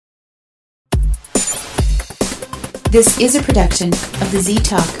This is a production of the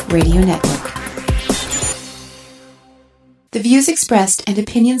Z-Talk Radio Network. The views expressed and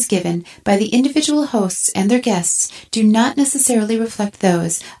opinions given by the individual hosts and their guests do not necessarily reflect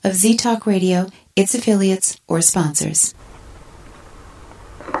those of Z-Talk Radio, its affiliates, or sponsors.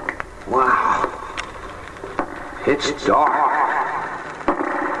 Wow. It's dark.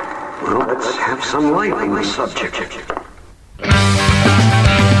 Well, let's have some light on the subject.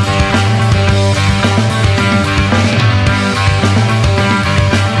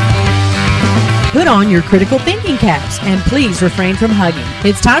 Put on your critical thinking caps and please refrain from hugging.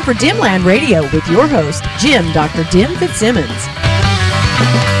 It's time for Dimland Radio with your host, Jim Dr. Dim Fitzsimmons.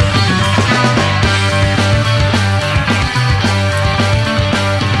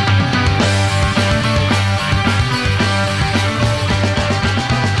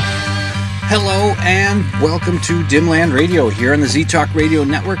 Hello and welcome to Dimland Radio here on the Z-Talk Radio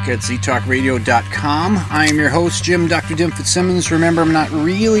Network at ztalkradio.com. I am your host, Jim Dr. Dim Fitzsimmons. Remember, I'm not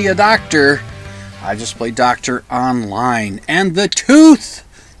really a doctor. I just play doctor online. And the tooth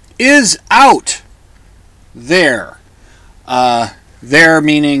is out. There. There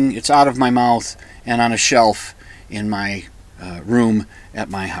meaning it's out of my mouth and on a shelf in my room at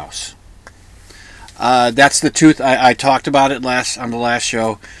my house. That's the tooth. I talked about it on the last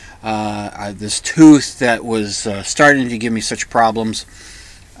show. This tooth that was starting to give me such problems.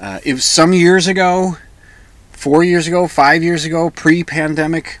 It was some years ago, 4 years ago, 5 years ago,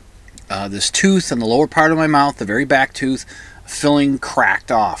 pre-pandemic. This tooth in the lower part of my mouth, the very back tooth, filling cracked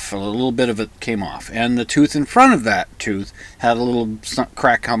off. A little bit of it came off. And the tooth in front of that tooth had a little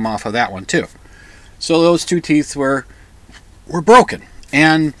crack come off of that one too. So those two teeth were broken.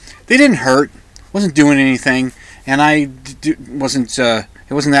 And they didn't hurt. Wasn't doing anything. And it wasn't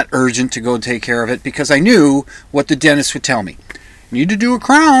that urgent to go take care of it because I knew what the dentist would tell me. Need to do a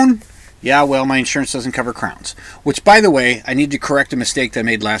crown. Yeah, well, my insurance doesn't cover crowns. Which, by the way, I need to correct a mistake that I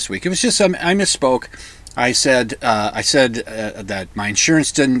made last week. It was just I misspoke. I said that my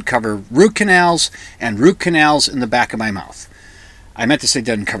insurance didn't cover root canals and root canals in the back of my mouth. I meant to say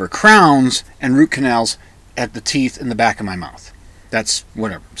doesn't cover crowns and root canals at the teeth in the back of my mouth. That's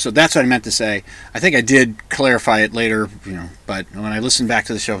whatever. So that's what I meant to say. I think I did clarify it later, but when I listened back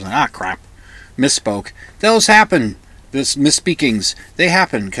to the show, I was like, crap, misspoke. Those happen. This misspeakings, they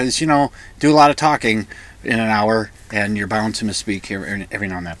happen because, do a lot of talking in an hour and you're bound to misspeak every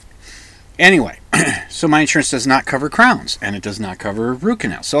now and then. Anyway, so my insurance does not cover crowns and it does not cover root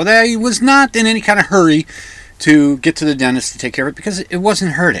canals. So I was not in any kind of hurry to get to the dentist to take care of it because it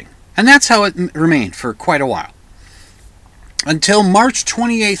wasn't hurting. And that's how it remained for quite a while. Until March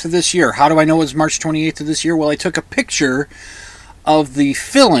 28th of this year. How do I know it was March 28th of this year? Well, I took a picture of the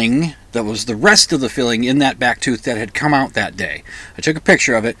filling that was the rest of the filling in that back tooth that had come out that day. I took a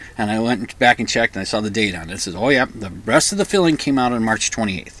picture of it and I went back and checked and I saw the date on it. It says, oh yeah, the rest of the filling came out on March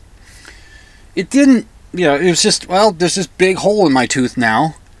 28th. It didn't, it was just, there's this big hole in my tooth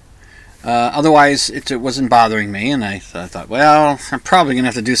now. Otherwise, it wasn't bothering me, and I thought, I'm probably going to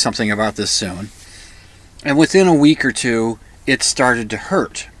have to do something about this soon. And within a week or two, it started to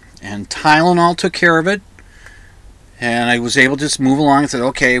hurt. And Tylenol took care of it. And I was able to just move along and said,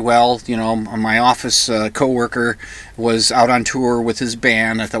 okay, my office coworker was out on tour with his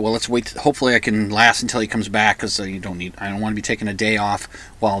band. I thought, let's wait. Hopefully I can last until he comes back because I don't want to be taking a day off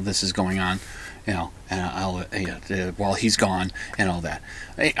while this is going on, and while he's gone and all that.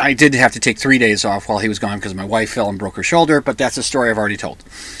 I did have to take 3 days off while he was gone because my wife fell and broke her shoulder, but that's a story I've already told.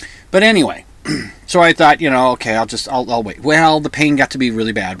 But anyway, so I thought, okay, I'll wait. Well, the pain got to be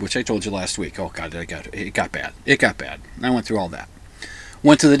really bad, which I told you last week. Oh, God, it got bad. It got bad. I went through all that.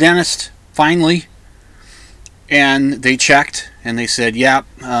 Went to the dentist, finally, and they checked, and they said, you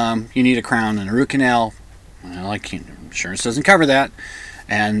need a crown and a root canal. Well, insurance doesn't cover that.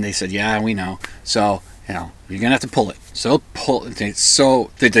 And they said, yeah, we know. So, you're going to have to pull it. So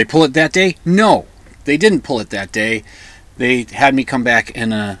did they pull it that day? No, they didn't pull it that day. They had me come back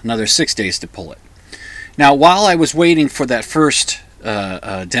in another 6 days to pull it. Now, while I was waiting for that first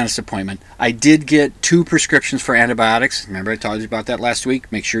dentist appointment, I did get 2 prescriptions for antibiotics. Remember I told you about that last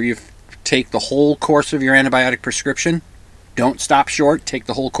week? Make sure you take the whole course of your antibiotic prescription. Don't stop short. Take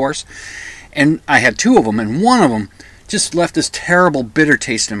the whole course. And I had 2 of them, and one of them just left this terrible bitter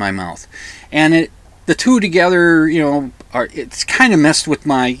taste in my mouth. And the 2 together, it's kind of messed with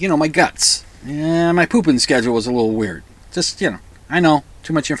my, my guts. Yeah, my pooping schedule was a little weird. Just, I know,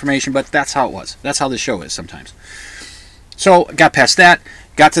 too much information, but that's how it was. That's how the show is sometimes. So, got past that.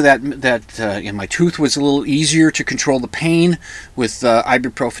 Got to that my tooth was a little easier to control the pain with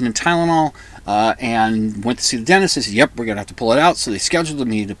ibuprofen and Tylenol. and went to see the dentist. They said, yep, we're going to have to pull it out. So they scheduled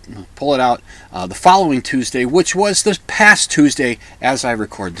me to pull it out the following Tuesday, which was this past Tuesday as I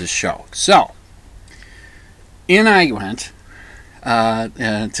record this show. So in I went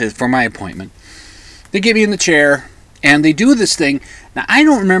for my appointment. They get me in the chair, and they do this thing. Now, I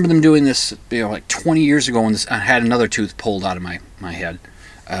don't remember them doing this, like 20 years ago when I had another tooth pulled out of my head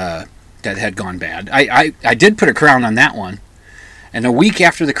that had gone bad. I did put a crown on that one, and a week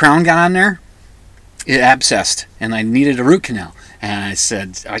after the crown got on there, it abscessed, and I needed a root canal. And I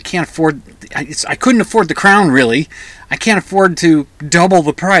said, I can't afford, I couldn't afford the crown, really. I can't afford to double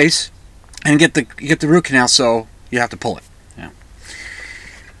the price and get the root canal, so you have to pull it. Yeah.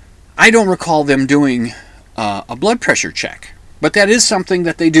 I don't recall them doing a blood pressure check, but that is something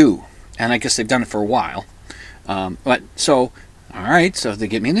that they do, and I guess they've done it for a while. All right, so they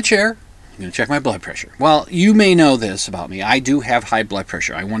get me in the chair. I'm going to check my blood pressure. Well, you may know this about me. I do have high blood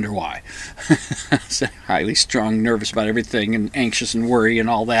pressure. I wonder why. Highly strung, nervous about everything, and anxious and worry and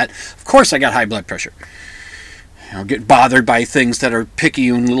all that. Of course I got high blood pressure. Get bothered by things that are picky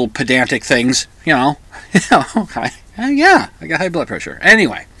and little pedantic things. Yeah, I got high blood pressure.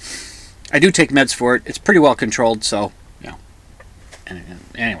 Anyway, I do take meds for it. It's pretty well controlled, so,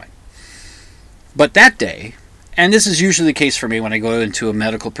 anyway. But that day, and this is usually the case for me when I go into a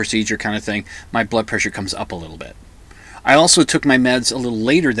medical procedure kind of thing, my blood pressure comes up a little bit. I also took my meds a little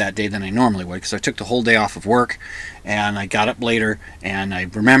later that day than I normally would, because I took the whole day off of work, and I got up later, and I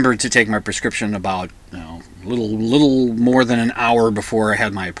remembered to take my prescription about little more than an hour before I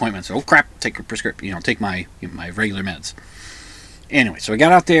had my appointment. So, oh crap, take a prescription, take my regular meds. Anyway, so I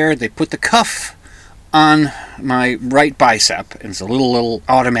got out there. They put the cuff on my right bicep, and it's a little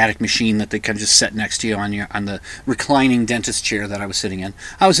automatic machine that they kind of just set next to you on the reclining dentist chair that I was sitting in.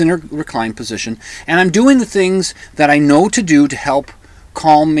 I was in a reclined position, and I'm doing the things that I know to do to help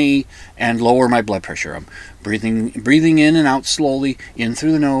calm me and lower my blood pressure. I'm breathing in and out slowly, in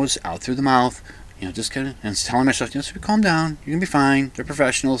through the nose, out through the mouth, just kind of, and telling myself, just calm down, you're going to be fine, they're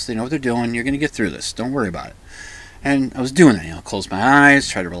professionals, they know what they're doing, you're going to get through this, don't worry about it. And I was doing that, close my eyes,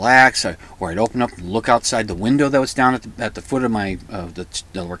 try to relax, or I'd open up and look outside the window that was down at the foot of my the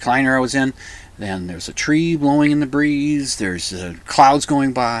recliner I was in. Then there's a tree blowing in the breeze. There's clouds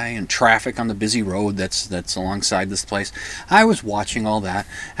going by and traffic on the busy road that's alongside this place. I was watching all that,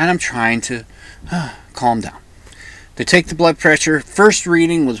 and I'm trying to calm down. They take the blood pressure. First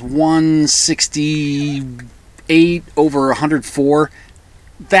reading was 168 over 104.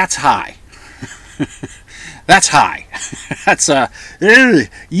 That's high. That's high. That's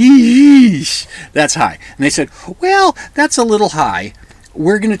yeesh. That's high. And they said, well, that's a little high.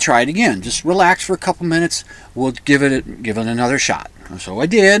 We're going to try it again. Just relax for a couple minutes. We'll give it another shot. So I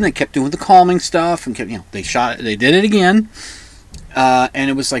did, and I kept doing the calming stuff, and they did it again, and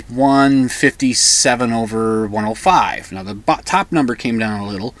it was like 157 over 105. Now the top number came down a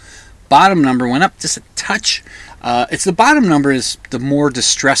little. Bottom number went up just a touch. It's the bottom number is the more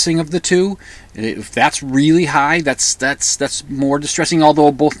distressing of the two. If that's really high, that's more distressing.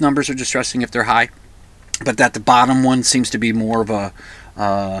 Although both numbers are distressing if they're high, but that the bottom one seems to be more of a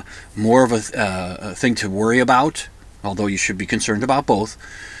thing to worry about. Although you should be concerned about both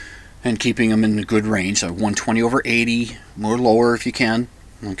and keeping them in a good range. So 120 over 80, more lower if you can.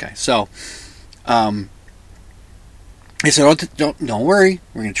 Okay, so they said, oh, don't worry,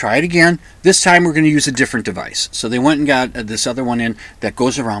 we're going to try it again. This time we're going to use a different device. So they went and got this other one in that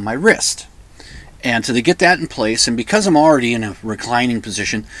goes around my wrist. And so they get that in place, and because I'm already in a reclining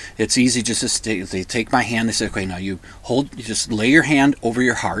position, it's easy just to stay. They take my hand, they say, okay, now you just lay your hand over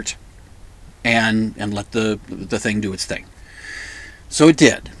your heart and let the thing do its thing. So it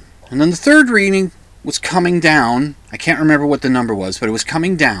did. And then the third reading was coming down. I can't remember what the number was, but it was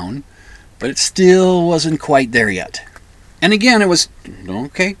coming down, but it still wasn't quite there yet. And again, it was,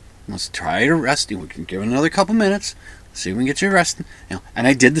 okay, let's try to rest. We can give it another couple minutes. See if we can get you resting. And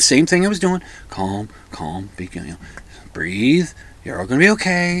I did the same thing I was doing. Calm, breathe. You're all going to be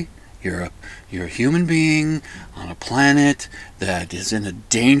okay. You're a human being on a planet that is in a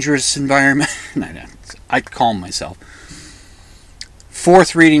dangerous environment. I calmed myself.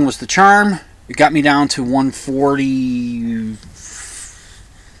 Fourth reading was the charm. It got me down to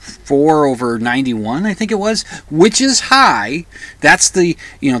 144 over 91, I think it was, which is high. That's the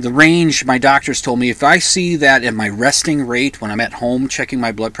range my doctors told me. If I see that at my resting rate when I'm at home checking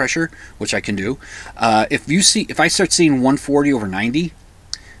my blood pressure, which I can do, if I start seeing 140 over 90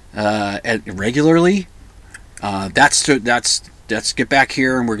 regularly, that's get back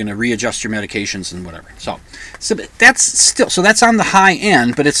here and we're going to readjust your medications and whatever. So that's on the high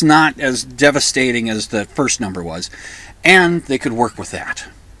end, but it's not as devastating as the first number was, and they could work with that.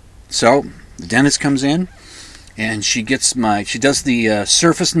 So The dentist comes in, and she does the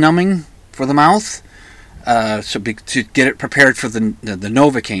surface numbing for the mouth, to get it prepared for the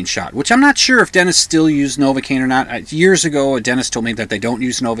Novocaine shot, which I'm not sure if dentists still use Novocaine or not. Years ago, a dentist told me that they don't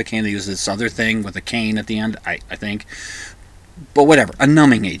use Novocaine, they use this other thing with a cane at the end, I think. But whatever, a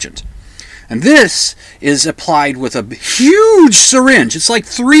numbing agent. And this is applied with a huge syringe. It's like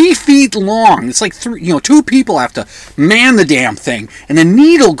 3 feet long. It's like 2 people have to man the damn thing. And the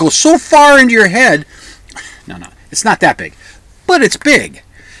needle goes so far into your head. No, it's not that big. But it's big.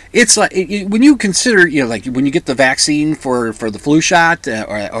 It's like, when you consider, like when you get the vaccine for the flu shot for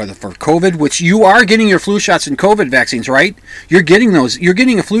COVID, which you are getting your flu shots and COVID vaccines, right? You're getting those. You're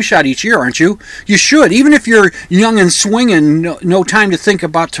getting a flu shot each year, aren't you? You should. Even if you're young and swinging, no time to think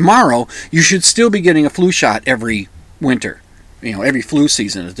about tomorrow, you should still be getting a flu shot every winter. Every flu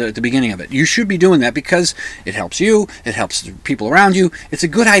season at the beginning of it. You should be doing that because it helps you. It helps the people around you. It's a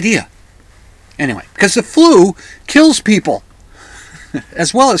good idea. Anyway, because the flu kills people.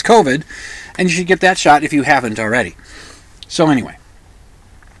 As well as COVID, and you should get that shot if you haven't already. So anyway,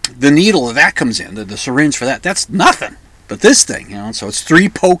 the needle that comes in, the syringe for that's nothing. But this thing, so it's 3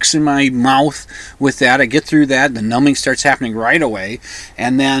 pokes in my mouth with that. I get through that, the numbing starts happening right away,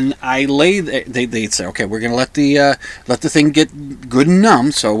 and then I they say, okay, we're going to let the thing get good and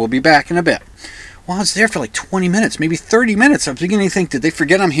numb, so we'll be back in a bit. Well, I was there for like 20 minutes, maybe 30 minutes. I'm beginning to think, did they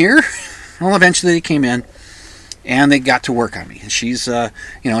forget I'm here? Well, eventually they came in. And they got to work on me. And she's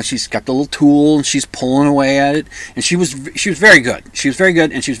she's got the little tool, and she's pulling away at it. And she was very good. She was very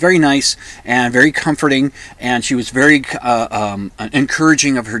good, and she was very nice and very comforting. And she was very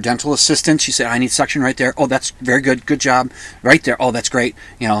encouraging of her dental assistant. She said, "I need suction right there. Oh, that's very good. Good job. Right there. Oh, that's great."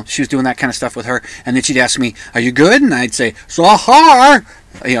 She was doing that kind of stuff with her. And then she'd ask me, "Are you good?" And I'd say, "So far."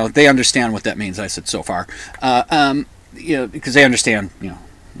 They understand what that means. I said, "So far," because they understand.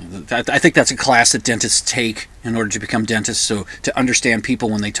 I think that's a class that dentists take in order to become dentists, so to understand people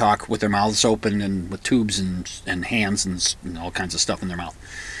when they talk with their mouths open and with tubes and hands and all kinds of stuff in their mouth.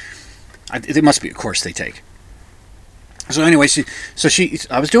 It must be a course they take. So anyway,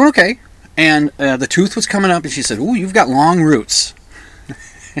 I was doing okay, and the tooth was coming up, and she said, "Ooh, you've got long roots."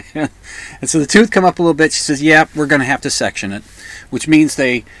 And so the tooth come up a little bit. She says, "Yeah, we're going to have to section it," which means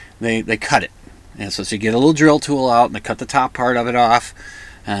they cut it. And so you get a little drill tool out, and they cut the top part of it off.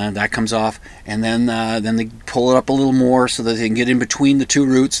 That comes off, and then they pull it up a little more so that they can get in between the 2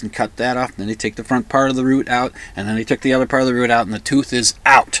 roots and cut that off. And then they take the front part of the root out, and then they took the other part of the root out, and the tooth is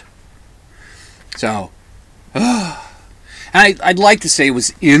out. So, I'd like to say it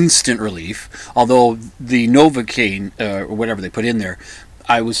was instant relief, although the Novocaine or whatever they put in there,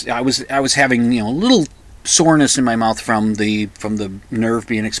 I was having a little soreness in my mouth from the nerve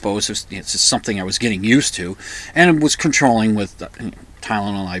being exposed. It's just something I was getting used to, and it was controlling with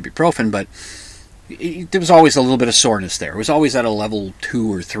Tylenol, ibuprofen, but there was always a little bit of soreness there. It was always at a level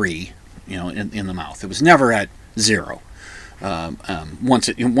 2 or 3, in the mouth. It was never at 0. Once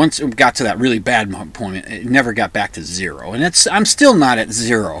it got to that really bad point, it never got back to 0. And I'm still not at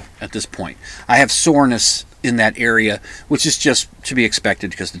 0 at this point. I have soreness in that area, which is just to be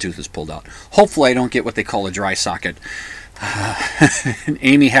expected because the tooth is pulled out. Hopefully I don't get what they call a dry socket. And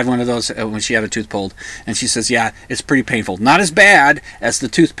Amy had one of those when she had a tooth pulled, and she says, "Yeah, it's pretty painful. Not as bad as the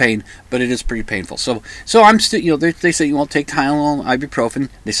tooth pain, but it is pretty painful." So I'm still, they say, take Tylenol, ibuprofen.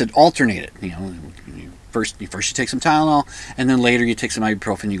 They said alternate it. First you take some Tylenol, and then later you take some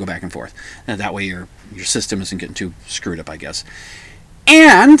ibuprofen. You go back and forth, and that way your system isn't getting too screwed up, I guess.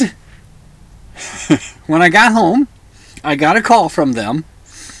 And when I got home, I got a call from them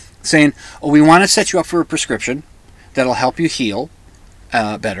saying, "Oh, we want to set you up for a prescription that'll help you heal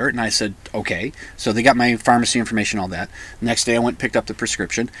better." And I said, okay. So they got my pharmacy information, all that. Next day I went and picked up the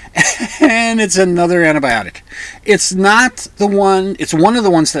prescription, and it's another antibiotic. It's not the one, it's one of the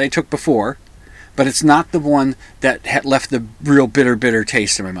ones that I took before, but it's not the one that had left the real bitter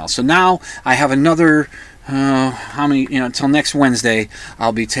taste in my mouth. So now I have another, until next Wednesday,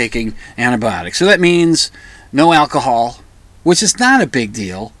 I'll be taking antibiotics. So that means no alcohol, which is not a big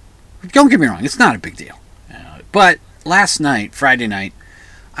deal. Don't get me wrong, it's not a big deal. But last night, Friday night,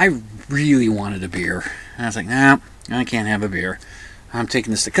 I really wanted a beer. And I was like, nah, I can't have a beer. I'm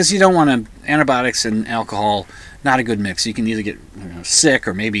taking this because you don't want antibiotics and alcohol, not a good mix. You can either get sick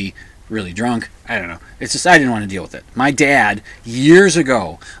or maybe really drunk. I don't know. It's just I didn't want to deal with it. My dad, years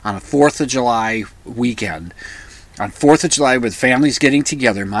ago, on a 4th of July weekend, on 4th of July with families getting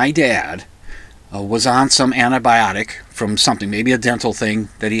together, my dad was on some antibiotic from something, maybe a dental thing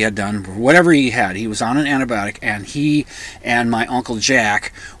that he had done, whatever he had. He was on an antibiotic, and he and my Uncle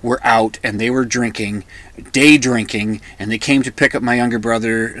Jack were out, and they were drinking, day drinking, and they came to pick up my younger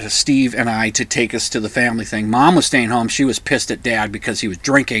brother, Steve, and I to take us to the family thing. Mom was staying home. She was pissed at Dad because he was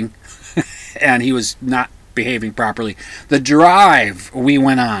drinking, and he was not behaving properly. The drive we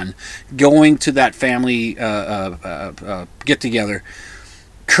went on, going to that family get-together,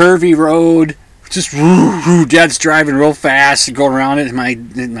 curvy road, just Dad's driving real fast, going around it, and my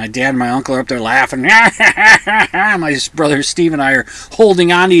dad and my uncle are up there laughing. My brother Steve and I are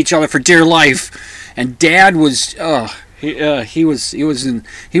holding on to each other for dear life, and Dad was he was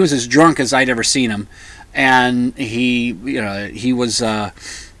as drunk as I'd ever seen him, and he was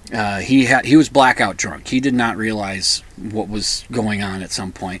blackout drunk. He did not realize what was going on at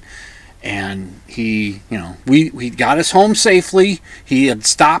some point. And he got us home safely. He had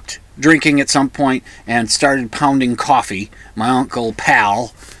stopped drinking at some point and started pounding coffee. My Uncle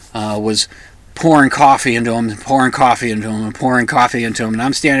Pal was pouring coffee into him, and pouring coffee into him, and pouring coffee into him. And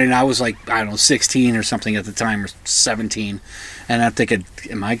I'm standing, I was like, I don't know, 16 or something at the time, or 17. And I'm thinking,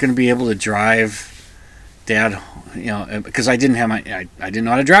 am I going to be able to drive Dad, because I didn't have I didn't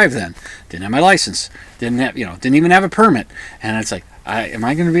know how to drive then. Didn't have my license. Didn't even have a permit. And it's like, am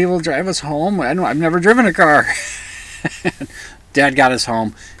I going to be able to drive us home? I've never driven a car. Dad got us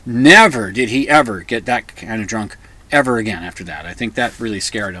home. Never did he ever get that kind of drunk ever again after that. I think that really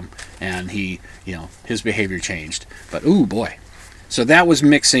scared him, and his behavior changed. But ooh boy, so that was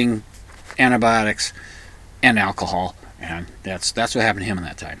mixing antibiotics and alcohol, and that's what happened to him in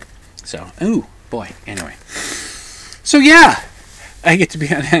that time. So ooh boy. Anyway, so yeah, I get to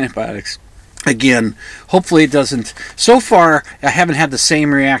be on antibiotics again. Hopefully it doesn't. So far, I haven't had the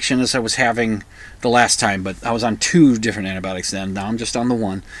same reaction as I was having the last time, but I was on 2 different antibiotics then. Now I'm just on the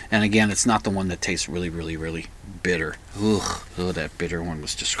one, and again, it's not the one that tastes really, really, really bitter. Ugh, that bitter one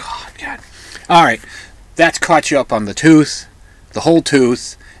was just, oh, God. All right, that's caught you up on the tooth, the whole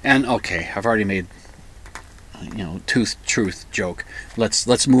tooth, and okay, I've already made tooth truth joke.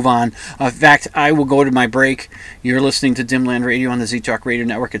 Let's move on. In fact, I will go to my break. You're listening to Dimland Radio on the Z-Talk Radio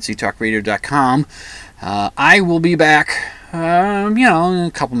Network at ztalkradio.com. I will be back, in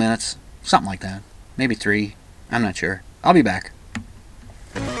a couple minutes, something like that. Maybe 3. I'm not sure. I'll be back.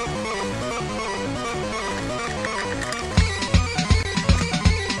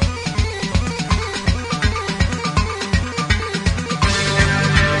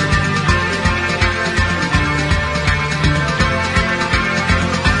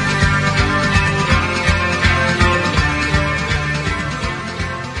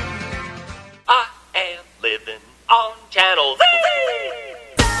 On Channel Z.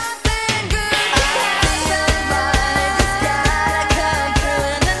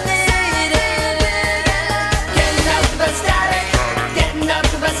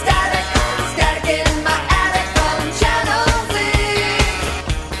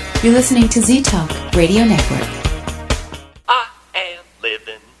 You're listening to Z-Talk Radio Network. I am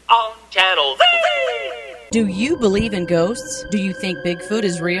living on Channel Z. Do you believe in ghosts? Do you think Bigfoot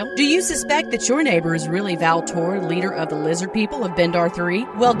is real? Do you suspect that your neighbor is really Val Tor, leader of the lizard people of Bendar 3?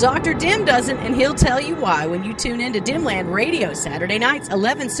 Well, Dr. Dim doesn't, and he'll tell you why when you tune in to Dimland Radio Saturday nights,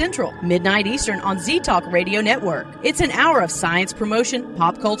 11 Central, midnight Eastern on Z-Talk Radio Network. It's an hour of science promotion,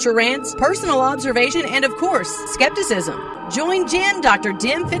 pop culture rants, personal observation, and of course, skepticism. Join Jim, Dr.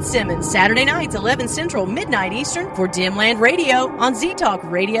 Dim Fitzsimmons, Saturday nights, 11 Central, midnight Eastern for Dimland Radio on Z-Talk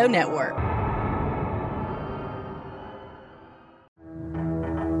Radio Network.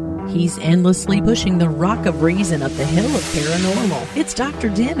 He's endlessly pushing the rock of reason up the hill of paranormal. It's Dr.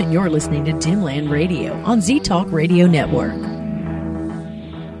 Dim, and you're listening to Dimland Radio on Z-Talk Radio Network.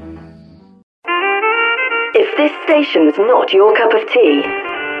 If this station is not your cup of tea,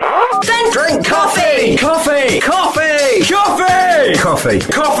 then drink coffee! Coffee! Coffee! Coffee! Coffee!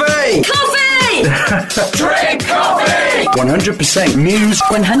 Coffee! Coffee! Drink coffee! 100% news.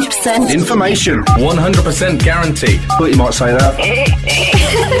 100% information. 100% guaranteed. Thought you might say that.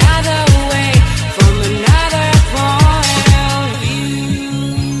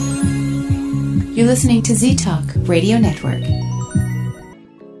 You're listening to Z-Talk Radio Network.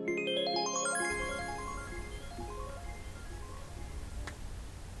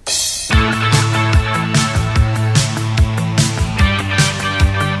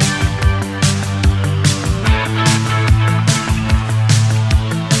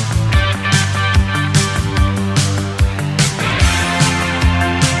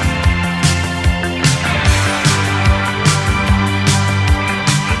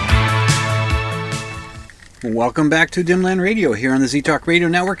 welcome back to Dimland Radio here on the Z-Talk Radio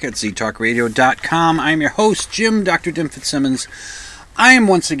Network at ztalkradio.com. I'm your host, Jim, Dr. Dim Fitzsimmons. I am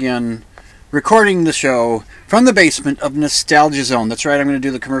once again recording the show from the basement of Nostalgia Zone. That's right, I'm going to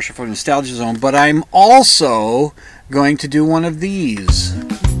do the commercial for Nostalgia Zone, but I'm also going to do one of these.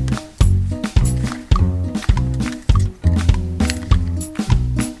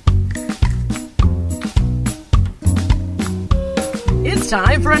 It's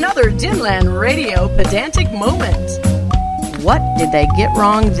time for another Dimland Radio pedantic moment. What did they get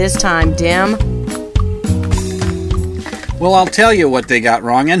wrong this time, Dim? Well, I'll tell you what they got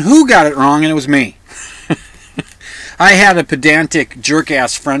wrong and who got it wrong, and it was me. I had a pedantic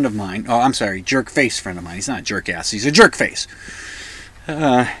jerk-ass friend of mine. Oh, I'm sorry, jerk-face friend of mine. He's not a jerk-ass, he's a jerk-face.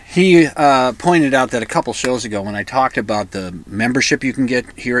 He pointed out that a couple shows ago when I talked about the membership you can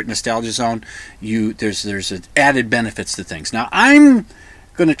get here at Nostalgia Zone, there's added benefits to things. Now, I'm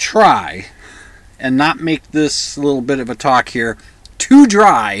going to try and not make this little bit of a talk here too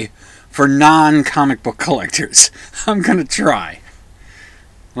dry for non-comic book collectors. I'm going to try.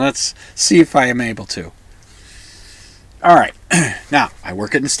 Let's see if I am able to. All right. Now, I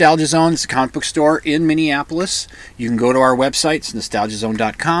work at Nostalgia Zone. It's a comic book store in Minneapolis. You can go to our website, it's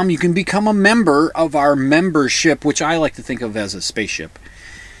nostalgiazone.com. You can become a member of our membership, which I like to think of as a spaceship.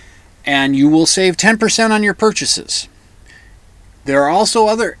 And you will save 10% on your purchases. There are also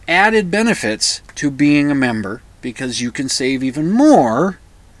other added benefits to being a member because you can save even more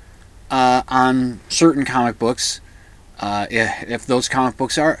on certain comic books if those comic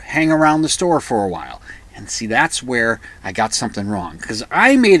books hang around the store for a while. And see, that's where I got something wrong. Because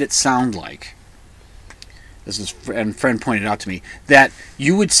I made it sound like, and a friend pointed out to me, that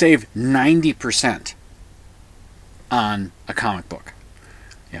you would save 90% on a comic book.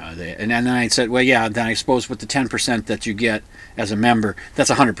 And then I said, well, yeah, then I suppose with the 10% that you get as a member, that's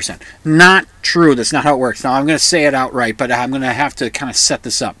 100%. Not true. That's not how it works. Now, I'm going to say it outright, but I'm going to have to kind of set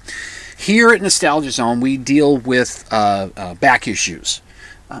this up. Here at Nostalgia Zone, we deal with back issues.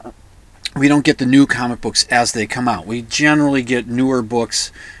 We don't get the new comic books as they come out. We generally get newer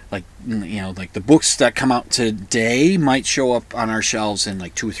books, like the books that come out today might show up on our shelves in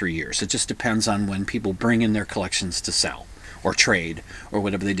like 2 or 3 years. It just depends on when people bring in their collections to sell or trade or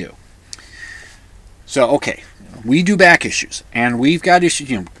whatever they do. So, okay, we do back issues, and we've got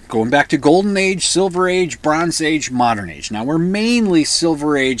issues, going back to Golden Age, Silver Age, Bronze Age, Modern Age. Now, we're mainly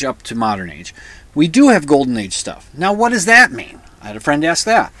Silver Age up to Modern Age. We do have Golden Age stuff. Now, what does that mean? I had a friend ask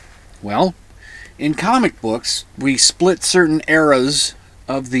that. Well, in comic books, we split certain eras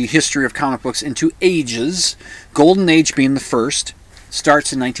of the history of comic books into ages. Golden Age being the first,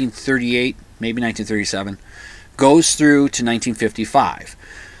 starts in 1938, maybe 1937, goes through to 1955.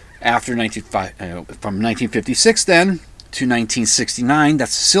 After from 1956 then to 1969,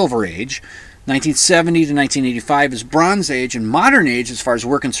 that's Silver Age. 1970 to 1985 is Bronze Age, and Modern Age, as far as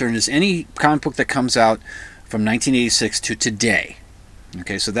we're concerned, is any comic book that comes out from 1986 to today.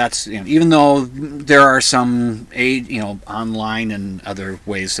 Okay, so that's, even though there are some online and other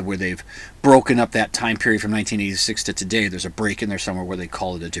ways where they've broken up that time period from 1986 to today, there's a break in there somewhere where they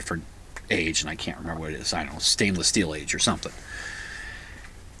call it a different age, and I can't remember what it is. I don't know, stainless steel age or something.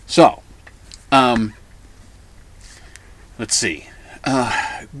 So, let's see.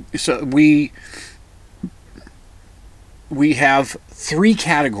 So we have 3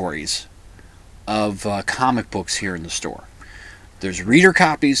 categories of comic books here in the store. There's reader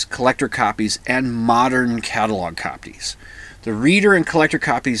copies, collector copies, and modern catalog copies. The reader and collector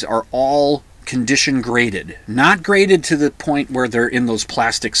copies are all condition graded. Not graded to the point where they're in those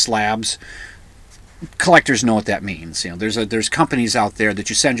plastic slabs. Collectors know what that means. There's companies out there that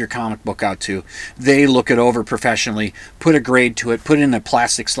you send your comic book out to. They look it over professionally, put a grade to it, put it in a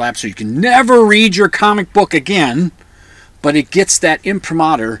plastic slab so you can never read your comic book again, but it gets that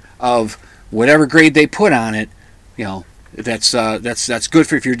imprimatur of whatever grade they put on it. That's good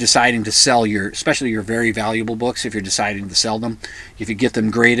for if you're deciding to sell especially your very valuable books. If you're deciding to sell them, if you get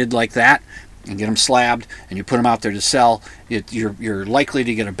them graded like that and get them slabbed and you put them out there to sell, you're likely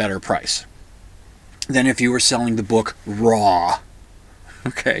to get a better price than if you were selling the book raw,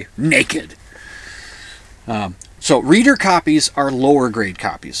 naked. So reader copies are lower grade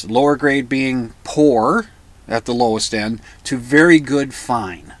copies. Lower grade being poor at the lowest end to very good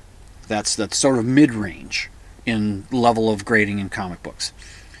fine. That's sort of mid-range in level of grading in comic books.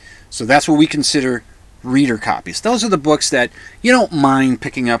 So that's what we consider reader copies. Those are the books that you don't mind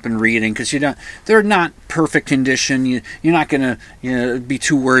picking up and reading because they're not perfect condition. You're not going to be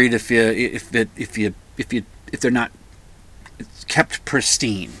too worried if they're not kept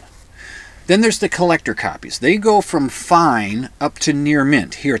pristine. Then there's the collector copies. They go from fine up to near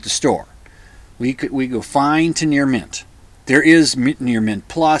mint here at the store. We go fine to near mint. There is near mint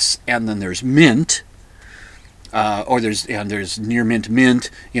plus, and then there's mint, or there's near mint mint.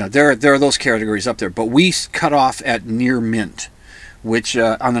 There are those categories up there. But we cut off at near mint, which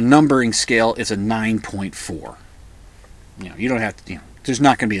on the numbering scale is a 9.4. You don't have to. There's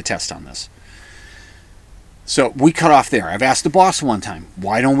not going to be a test on this. So we cut off there. I've asked the boss one time,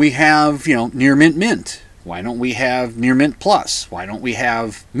 why don't we have near mint mint? Why don't we have near mint plus? Why don't we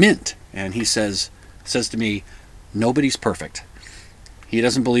have mint? And he says to me, nobody's perfect. He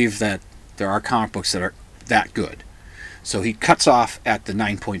doesn't believe that there are comic books that are that good. So he cuts off at the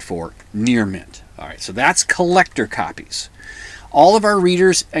 9.4 near mint. All right, so that's collector copies. All of our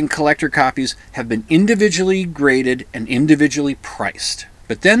readers and collector copies have been individually graded and individually priced.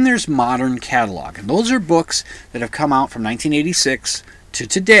 But then there's modern catalog. And those are books that have come out from 1986 to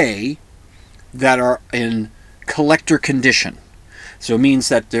today that are in collector condition. So it means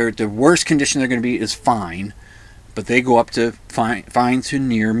that the worst condition they're going to be is fine, but they go up to fine to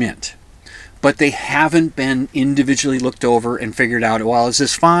near mint. But they haven't been individually looked over and figured out, well, is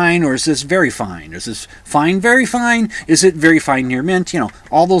this fine or is this very fine? Is this fine, very fine? Is it very fine, near mint?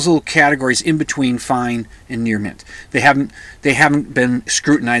 All those little categories in between fine and near mint. They haven't been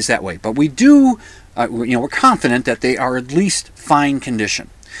scrutinized that way. But we do, we're confident that they are at least fine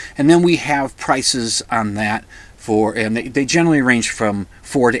condition. And then we have prices on that and they generally range from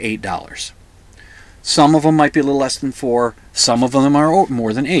 $4 to $8. Some of them might be a little less than $4. Some of them are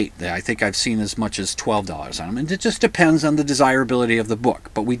more than $8. I think I've seen as much as $12 on them. And it just depends on the desirability of the book.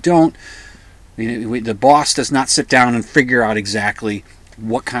 But we don't, the boss does not sit down and figure out exactly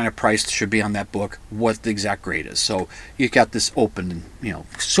what kind of price should be on that book, what the exact grade is. So you've got this open,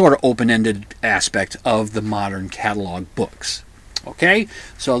 sort of open-ended aspect of the modern catalog books. Okay?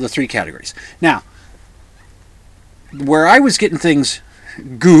 So the three categories. Now, where I was getting things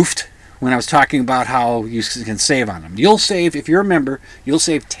goofed when I was talking about how you can save on them. You'll save, if you're a member, you'll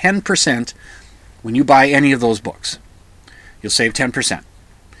save 10% when you buy any of those books. You'll save 10%.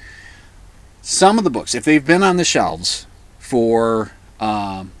 Some of the books, if they've been on the shelves for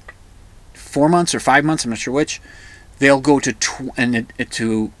 4 months or 5 months, I'm not sure which, they'll go to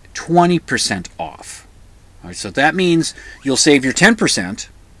 20% off. All right, so that means you'll save your 10%,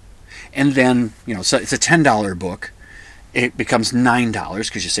 and then, so it's a $10 book. It becomes $9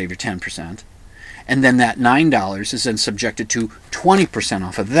 because you save your 10%. And then that $9 is then subjected to 20%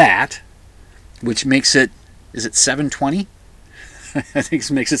 off of that, which makes it, is it $7.20? I think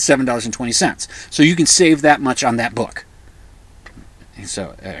it makes it $7.20. So you can save that much on that book. And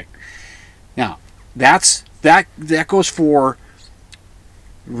so, now, that goes for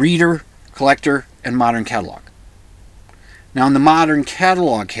reader, collector, and modern catalog. Now, in the modern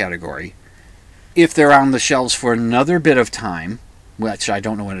catalog category, if they're on the shelves for another bit of time, which I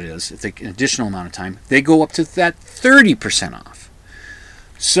don't know what it is, if an additional amount of time, they go up to that 30% off.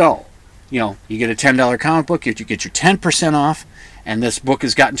 So, you get a $10 comic book, you get your 10% off, and this book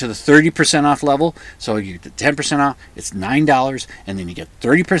has gotten to the 30% off level, so you get the 10% off, it's $9, and then you get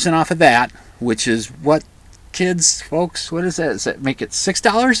 30% off of that, which is what, kids, folks, what is that? Does that make it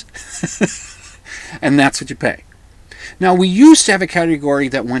 $6? And that's what you pay. Now, we used to have a category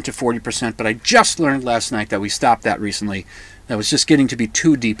that went to 40%, but I just learned last night that we stopped that recently. That was just getting to be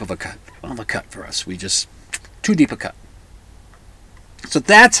too deep of a cut for us. Too deep a cut. So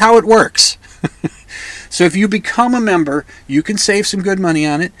that's how it works. So if you become a member, you can save some good money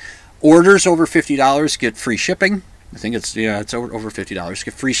on it. Orders over $50 get free shipping. I think it's over $50,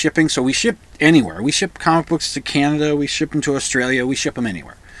 get free shipping. So we ship anywhere. We ship comic books to Canada. We ship them to Australia. We ship them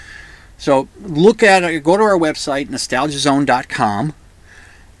anywhere. So look at it, go to our website, nostalgiazone.com,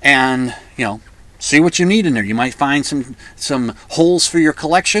 and, see what you need in there. You might find some holes for your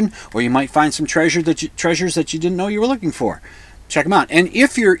collection, or you might find some treasures that you didn't know you were looking for. Check them out. And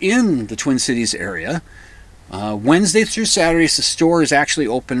if you're in the Twin Cities area, Wednesday through Saturdays, the store is actually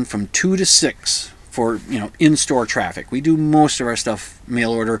open from 2 to 6 for, in-store traffic. We do most of our stuff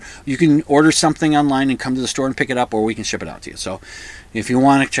mail order. You can order something online and come to the store and pick it up, or we can ship it out to you. So if you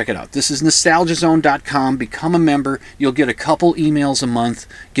want to, check it out. This is nostalgiazone.com. Become a member. You'll get a couple emails a month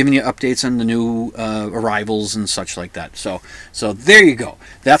giving you updates on the new arrivals and such like that. So there you go.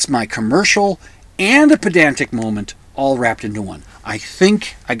 That's my commercial and a pedantic moment all wrapped into one. I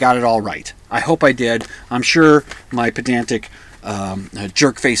think I got it all right. I hope I did. I'm sure my pedantic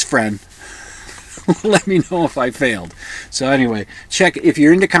jerk-face friend let me know if I failed. So anyway, if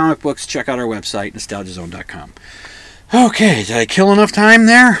you're into comic books, check out our website, nostalgiazone.com. Okay, did I kill enough time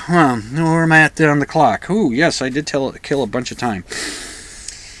there? Well, where am I at there on the clock? Ooh, yes, I did kill a bunch of time.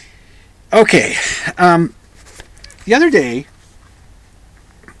 Okay, the other day,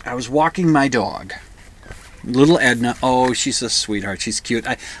 I was walking my dog, little Edna. Oh, she's a sweetheart. She's cute.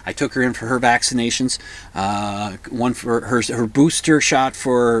 I took her in for her vaccinations. One for her booster shot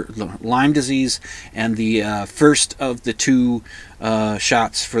for Lyme disease, and the first of the 2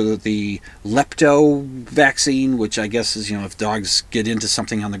 shots for the lepto vaccine, which I guess is, if dogs get into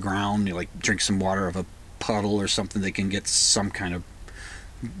something on the ground, like drink some water of a puddle or something, they can get some kind of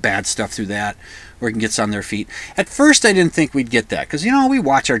bad stuff through that, or it gets on their feet. At first I didn't think we'd get that, because we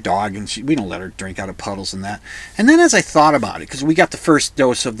watch our dog and we don't let her drink out of puddles and that. And then as I thought about it, because we got the first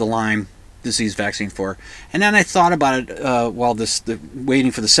dose of the Lyme disease vaccine for her, and then I thought about it while waiting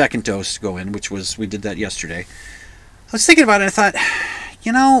for the second dose to go in, which was, we did that yesterday. I was thinking about it, I thought,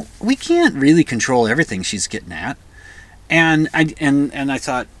 we can't really control everything she's getting at. And I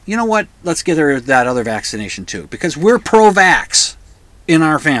thought, you know what, let's get her that other vaccination too, because we're pro-vax in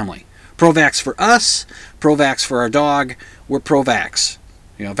our family. Pro-vax for us, pro-vax for our dog. We're pro-vax.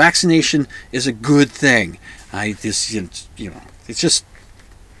 Vaccination is a good thing. It's just,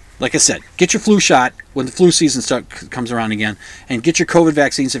 like I said, get your flu shot when the flu season comes around again, and get your COVID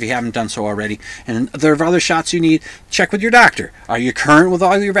vaccines if you haven't done so already. And if there are other shots you need, check with your doctor. Are you current with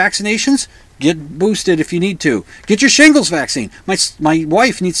all your vaccinations? Get boosted if you need to. Get your shingles vaccine. My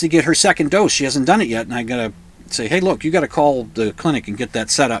wife needs to get her second dose. She hasn't done it yet, and I gotta say, hey, look, you got to call the clinic and get that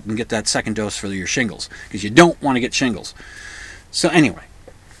set up and get that second dose for your shingles, because you don't want to get shingles. So anyway,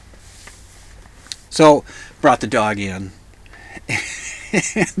 brought the dog in,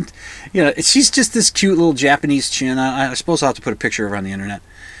 and she's just this cute little Japanese chin. I suppose I'll have to put a picture of her on the internet,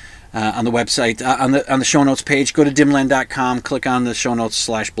 on the website, on the show notes page. Go to dimland.com, click on the show notes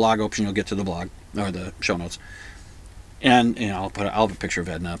 /blog option, you'll get to the blog or the show notes, and I'll have a picture of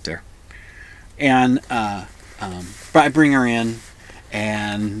Edna up there. And I bring her in,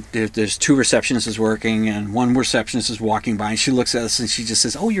 and there's 2 receptionists working, and one receptionist is walking by, and she looks at us and she just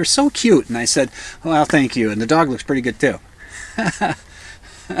says, "Oh, you're so cute." And I said, "Well, thank you." And the dog looks pretty good too.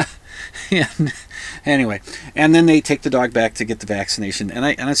 Anyway, and then they take the dog back to get the vaccination, and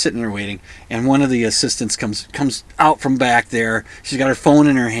I'm sitting there waiting, and one of the assistants comes out from back there. She's got her phone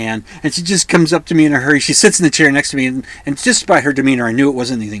in her hand, and she just comes up to me in a hurry. She sits in the chair next to me, and just by her demeanor, I knew it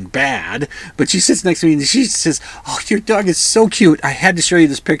wasn't anything bad, but she sits next to me, and she says, "Oh, your dog is so cute. I had to show you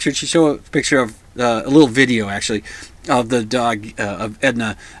this picture." And she showed a picture of a little video, actually, of the dog, of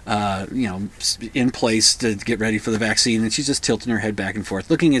Edna, in place to get ready for the vaccine, and she's just tilting her head back and forth,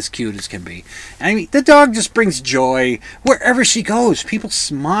 looking as cute as can be. I mean, the dog just brings joy wherever she goes. People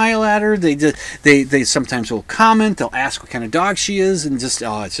smile at her. They sometimes will comment. They'll ask what kind of dog she is, and she's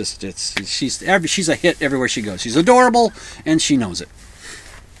a hit everywhere she goes. She's adorable, and she knows it.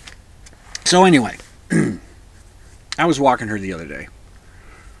 So anyway, I was walking her the other day,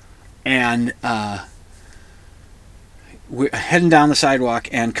 and we're heading down the sidewalk,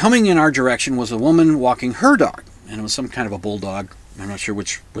 and coming in our direction was a woman walking her dog, and it was some kind of a bulldog. I'm not sure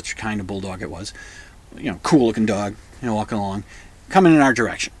which kind of bulldog it was. Cool looking dog, walking along, coming in our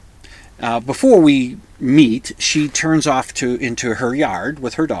direction. Before we meet, she turns off into her yard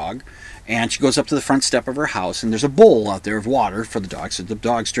with her dog, and she goes up to the front step of her house, and there's a bowl out there of water for the dog, so the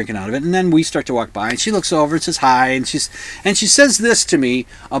dog's drinking out of it. And then we start to walk by, and she looks over and says hi, and she says this to me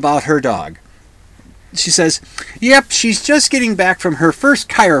about her dog. She says, "Yep, she's just getting back from her first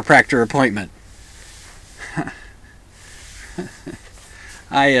chiropractor appointment."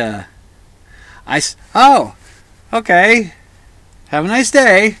 Oh, okay. Have a nice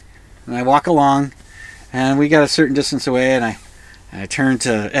day. And I walk along, and we got a certain distance away, and I turned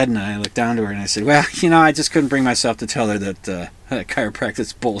to Edna, and I looked down to her, and I said, "Well, I just couldn't bring myself to tell her that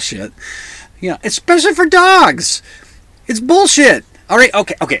chiropractic's bullshit. Especially for dogs. It's bullshit." All right,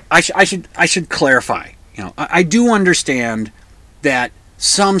 okay. I should clarify. I do understand that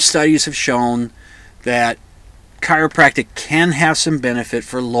some studies have shown that chiropractic can have some benefit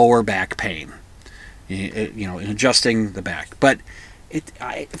for lower back pain, in adjusting the back. But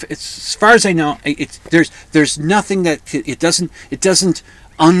as far as I know, there's nothing that it doesn't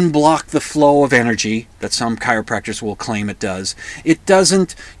unblock the flow of energy that some chiropractors will claim it does. It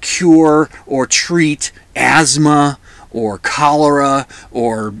doesn't cure or treat asthma or cholera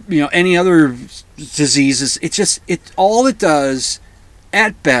or any other diseases. All it does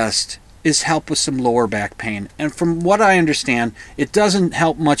at best is help with some lower back pain, and from what I understand, it doesn't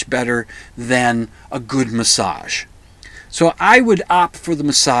help much better than a good massage. So I would opt for the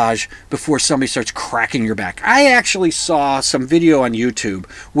massage before somebody starts cracking your back. I actually saw some video on YouTube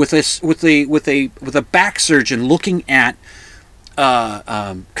with a back surgeon looking at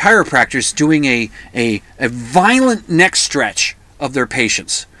chiropractors doing a violent neck stretch of their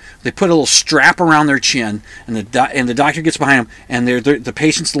patients They put a little strap around their chin, and the doctor gets behind them, and the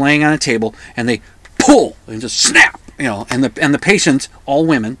patient's laying on a table, and they pull and just snap, and the patients, all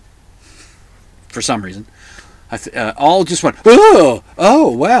women, for some reason, all just went, oh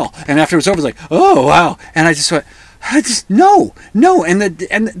wow, and after it was over, it was like, oh wow, and I just went, no, and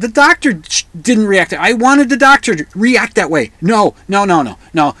the doctor didn't react. I wanted the doctor to react that way. No,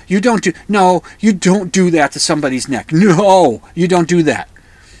 you don't do that to somebody's neck. No, you don't do that.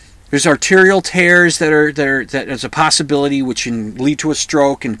 There's arterial tears that is a possibility, which can lead to a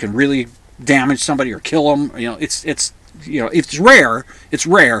stroke and can really damage somebody or kill them. It's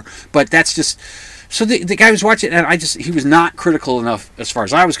rare, but that's just. So the guy was watching, and he was not critical enough as far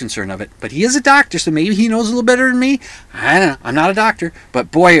as I was concerned of it. But he is a doctor, so maybe he knows a little better than me. I don't know. I'm not a doctor. But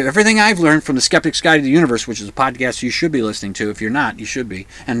boy, everything I've learned from the Skeptic's Guide to the Universe, which is a podcast you should be listening to. If you're not, you should be.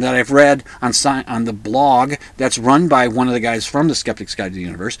 And that I've read on the blog that's run by one of the guys from the Skeptic's Guide to the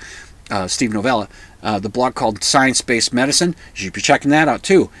Universe, Steve Novella, the blog called Science-Based Medicine. You should be checking that out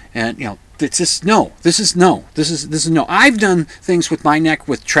too. And, it's just no. This is no. I've done things with my neck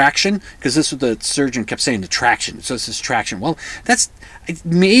with traction, because this is what the surgeon kept saying, the traction. So this is traction. Well, that's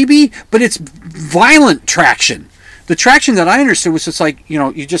maybe, but it's violent traction. The traction that I understood was just like,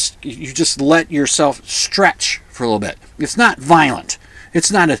 you just let yourself stretch for a little bit. It's not violent.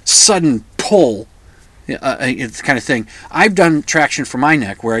 It's not a sudden pull. It's the kind of thing. I've done traction for my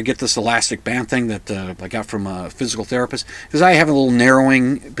neck, where I get this elastic band thing that I got from a physical therapist, because I have a little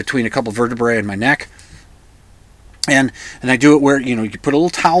narrowing between a couple vertebrae in my neck. And I do it where, you put a little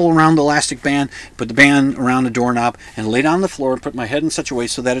towel around the elastic band, put the band around the doorknob, and lay down on the floor and put my head in such a way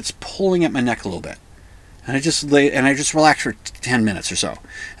so that it's pulling at my neck a little bit. And I just relax for 10 minutes or so.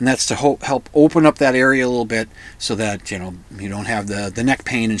 And that's to help open up that area a little bit, so that, you don't have the neck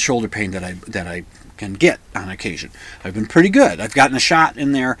pain and shoulder pain that I can get on occasion. I've been pretty good. I've gotten a shot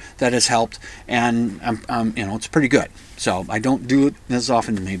in there that has helped, and it's pretty good. So I don't do it as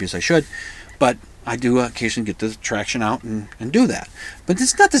often maybe as I should, but I do occasionally get the traction out and do that. But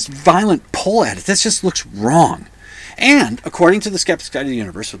it's not this violent pull at it. That just looks wrong. And according to the Skeptic's Guide to the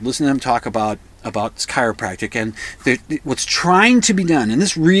Universe, listen to them talk about chiropractic and what's trying to be done, and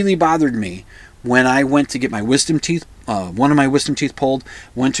this really bothered me when I went to get my wisdom teeth. One of my wisdom teeth pulled.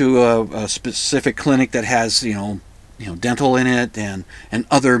 Went to a specific clinic that has dental in it and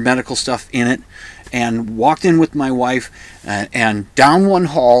other medical stuff in it, and walked in with my wife, and down one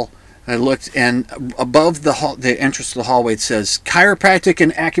hall I looked, and above the entrance to the hallway, it says chiropractic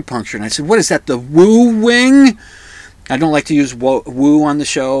and acupuncture, and I said, "What is that? The woo wing?" I don't like to use woo on the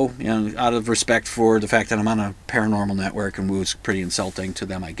show, out of respect for the fact that I'm on a paranormal network, and woo is pretty insulting to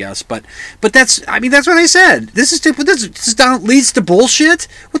them, I guess. But that's what I said. This leads to bullshit.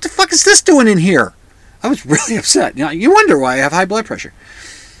 What the fuck is this doing in here? I was really upset. You wonder why I have high blood pressure.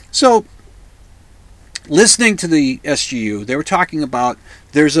 So, listening to the SGU, they were talking about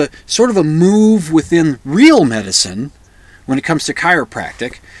there's a sort of a move within real medicine when it comes to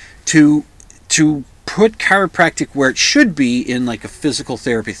chiropractic to put chiropractic where it should be in like a physical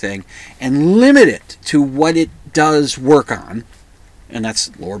therapy thing, and limit it to what it does work on, and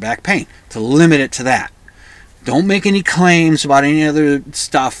that's lower back pain. To limit it to that. Don't make any claims about any other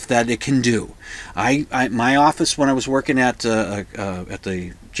stuff that it can do. My office, when I was working at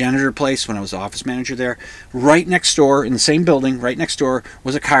the janitor place, when I was the office manager there, right next door, in the same building, right next door,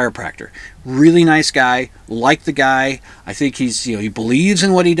 was a chiropractor. Really nice guy. Liked the guy. I think he believes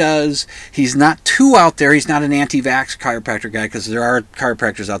in what he does. He's not too out there. He's not an anti-vax chiropractor guy, because there are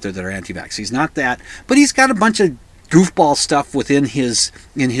chiropractors out there that are anti-vax. He's not that, but he's got a bunch of goofball stuff within his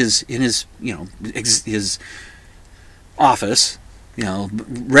office,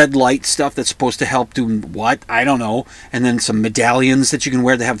 red light stuff that's supposed to help do what? I don't know. And then some medallions that you can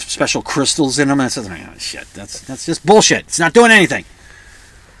wear that have special crystals in them. And I said, oh, shit, that's just bullshit. It's not doing anything.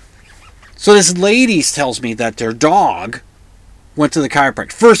 So this lady tells me that their dog went to the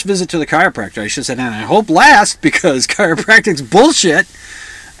chiropractor. First visit to the chiropractor. I should have said, and I hope last, because chiropractic's bullshit.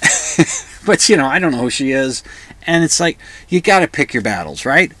 But, I don't know who she is. And it's like, you got to pick your battles,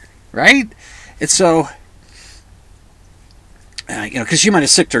 right? Right? And so, because she might have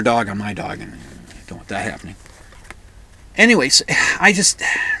sicked her dog on my dog, and I don't want that happening. Anyways, I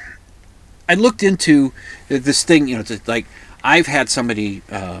looked into this thing, like, I've had somebody,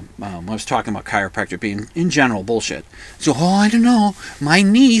 I was talking about chiropractic being, in general, bullshit. So, I don't know, my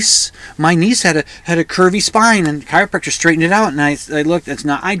niece had a curvy spine, and the chiropractor straightened it out, and I looked,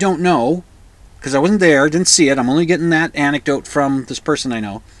 I don't know, because I wasn't there, didn't see it, I'm only getting that anecdote from this person I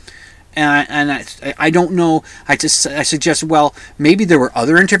know. And I don't know. I suggested, well, maybe there were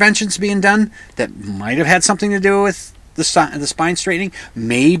other interventions being done that might have had something to do with the spine straightening?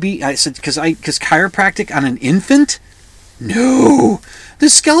 Maybe. I said, because chiropractic on an infant? No. The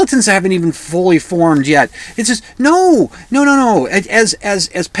skeletons haven't even fully formed yet. It's just, no.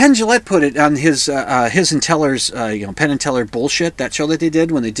 As Penn Jillette put it on his and Teller's, Penn and Teller bullshit, that show that they did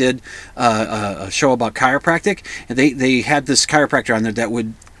when they did a show about chiropractic, and they had this chiropractor on there that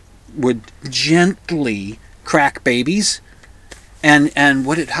would gently crack babies, and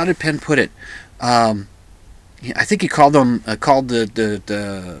how did Penn put it? I think he called the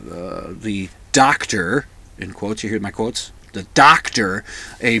doctor, in quotes, you hear my quotes, the doctor,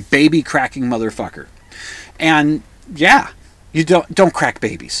 a baby cracking motherfucker. And yeah, you don't crack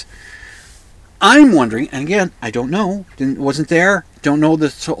babies. I'm wondering, and again, I don't know, wasn't there, don't know the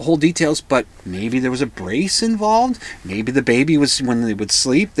whole details, but maybe there was a brace involved. Maybe the baby was, when they would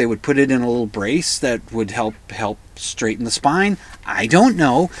sleep, they would put it in a little brace that would help straighten the spine. I don't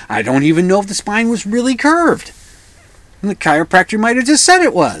know. I don't even know if the spine was really curved. And the chiropractor might have just said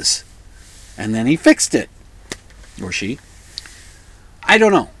it was. And then he fixed it. Or she. I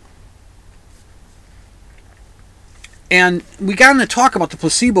don't know. And we got into talk about the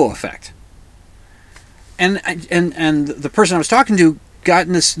placebo effect. And the person I was talking to got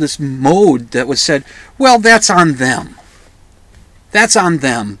in this mode that was said, well, that's on them. That's on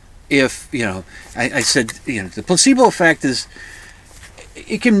them. If, I said, the placebo effect is,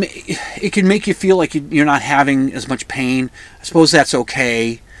 it can make you feel like you're not having as much pain. I suppose that's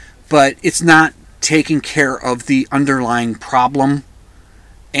okay, but it's not taking care of the underlying problem.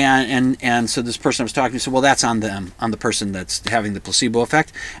 And so this person I was talking to said, well, that's on them, on the person that's having the placebo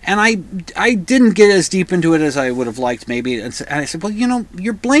effect. And I didn't get as deep into it as I would have liked, maybe. And I said, well,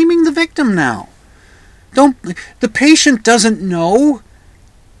 you're blaming the victim now. The patient doesn't know.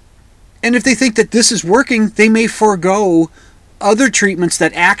 And if they think that this is working, they may forego other treatments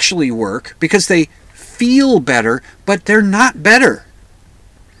that actually work because they feel better, but they're not better.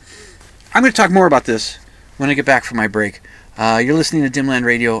 I'm going to talk more about this when I get back from my break. You're listening to Dimland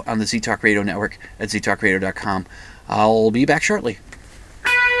Radio on the Z-Talk Radio Network at ztalkradio.com. I'll be back shortly.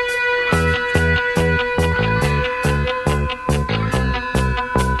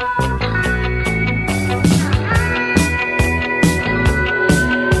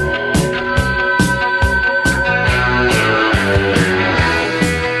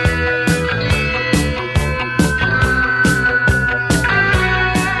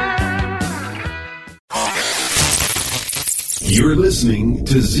 You're listening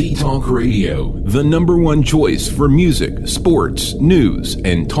to Z-Talk Radio, the number one choice for music, sports, news,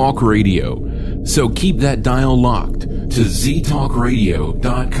 and talk radio. So keep that dial locked to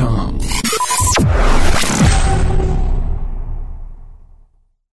ztalkradio.com.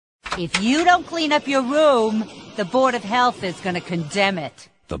 If you don't clean up your room, the Board of Health is going to condemn it.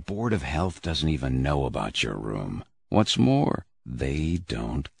 The Board of Health doesn't even know about your room. What's more, they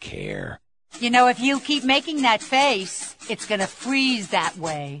don't care. If you keep making that face, it's going to freeze that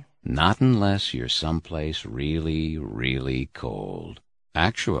way. Not unless you're someplace really, really cold.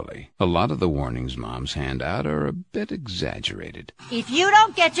 Actually, a lot of the warnings moms hand out are a bit exaggerated. If you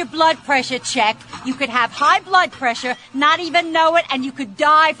don't get your blood pressure checked, you could have high blood pressure, not even know it, and you could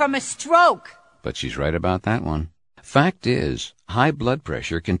die from a stroke. But she's right about that one. Fact is, high blood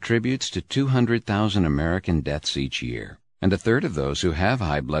pressure contributes to 200,000 American deaths each year. And a third of those who have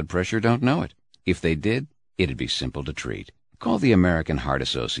high blood pressure don't know it. If they did, it'd be simple to treat. Call the American Heart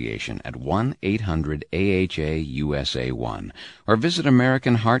Association at 1-800-AHA-USA1 or visit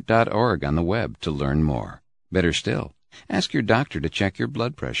AmericanHeart.org on the web to learn more. Better still, ask your doctor to check your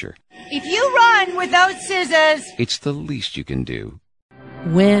blood pressure. If you run with those scissors, it's the least you can do.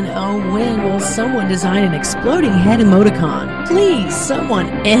 When, oh when, will someone design an exploding head emoticon? Please, someone,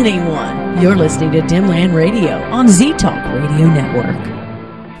 anyone. You're listening to Dimland Radio on Z-Talk Radio Network.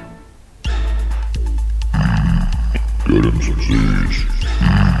 Get him some Z's.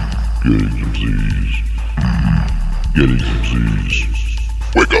 Getting some Z's. Getting some Z's.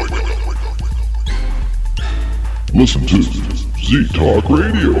 Wake up, wake up, wake up, wake up. Listen to Z-Talk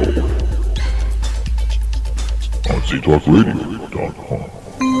Radio on ztalkradio.com.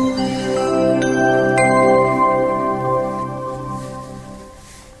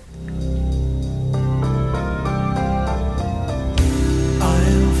 I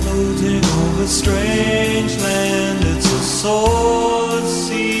am floating over strange land. It's a sword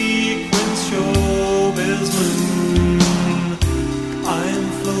sequence showbiz moon. I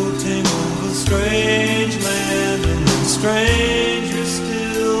am floating over strange land, and then stranger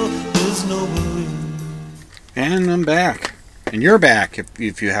still is no balloon. And I'm back. And you're back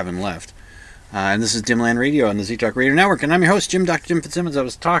if you haven't left. And this is Dimland Radio on the Z-Talk Radio Network. And I'm your host, Dr. Jim Fitzsimmons. I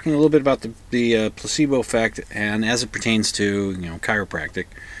was talking a little bit about the placebo effect, and as it pertains to chiropractic,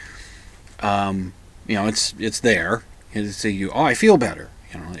 it's there. It's I feel better,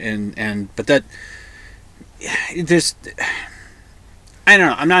 but that there's, I don't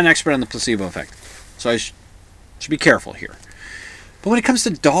know. I'm not an expert on the placebo effect, so I should be careful here. But when it comes to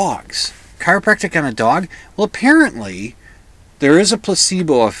dogs, chiropractic on a dog, well, apparently there is a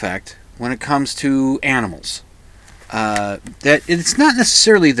placebo effect when it comes to animals. That it's not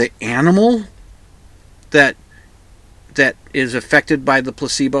necessarily the animal that is affected by the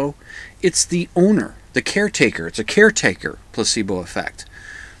placebo. It's the owner, the caretaker. It's a caretaker placebo effect.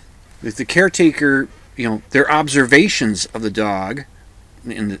 If the caretaker, their observations of the dog,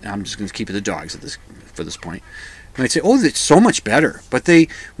 and I'm just going to keep it the dogs for this point, and they'd say, oh, it's so much better. But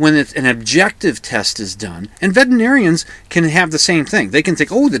when an objective test is done, and veterinarians can have the same thing. They can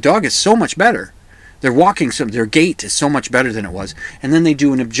think, oh, the dog is so much better. They're walking, their gait is so much better than it was. And then they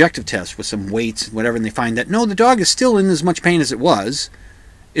do an objective test with some weights and whatever, and they find that, no, the dog is still in as much pain as it was.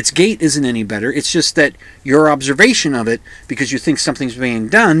 Its gait isn't any better. It's just that your observation of it, because you think something's being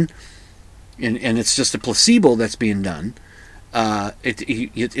done, and it's just a placebo that's being done,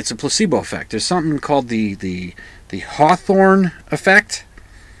 it's a placebo effect. There's something called the Hawthorne effect,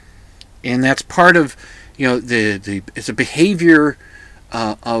 and that's part of it's a behavior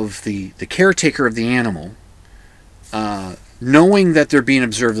of the caretaker of the animal, knowing that they're being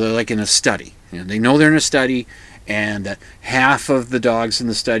observed, like in a study. They know they're in a study, and that half of the dogs in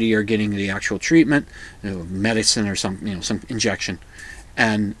the study are getting the actual treatment, medicine or some injection,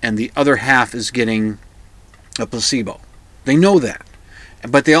 and the other half is getting a placebo. They know that.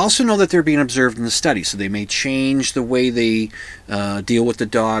 But they also know that they're being observed in the study, so they may change the way they deal with the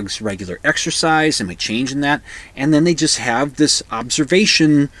dog's regular exercise. They may change in that, and then they just have this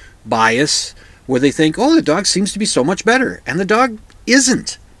observation bias where they think, oh, the dog seems to be so much better, and the dog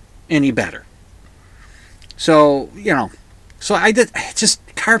isn't any better. So, so I did just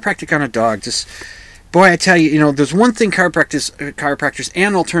chiropractic on a dog. Just, boy, I tell you, there's one thing chiropractors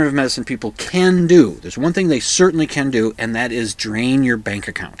and alternative medicine people can do. There's one thing they certainly can do, and that is drain your bank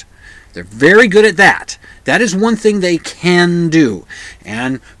account. They're very good at that. That is one thing they can do.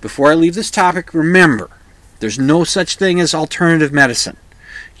 And before I leave this topic, remember, there's no such thing as alternative medicine.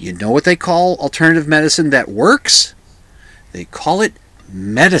 You know what they call alternative medicine that works? They call it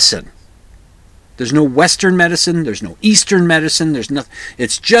medicine. There's no Western medicine. There's no Eastern medicine. There's nothing.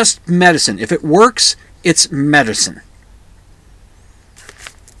 It's just medicine. If it works, it's medicine.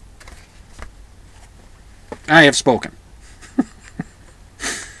 I have spoken.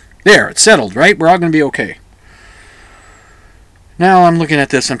 There, it's settled, right? We're all going to be okay. Now I'm looking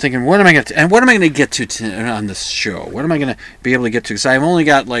at this. I'm thinking, what am I going to get to on this show? What am I going to be able to get to? Because I've only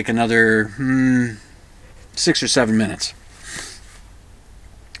got like another 6 or 7 minutes.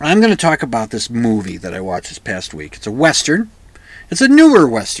 I'm going to talk about this movie that I watched this past week. It's a Western. It's a newer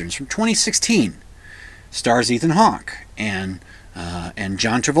Western. It's from 2016. Stars Ethan Hawke and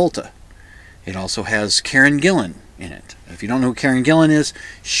John Travolta. It also has Karen Gillan in it. If you don't know who Karen Gillan is,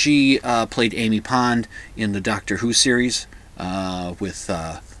 she played Amy Pond in the Doctor Who series with,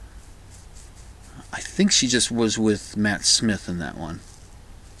 I think she just was with Matt Smith in that one.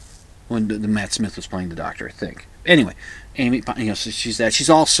 When the Matt Smith was playing the Doctor, I think. Anyway, Amy, so she's that. She's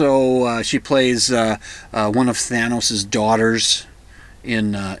also she plays one of Thanos' daughters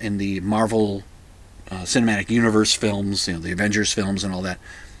in the Marvel Cinematic Universe films, the Avengers films and all that.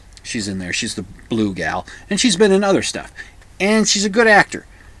 She's in there. She's the blue gal, and she's been in other stuff. And she's a good actor.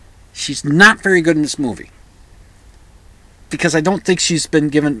 She's not very good in this movie because I don't think she's been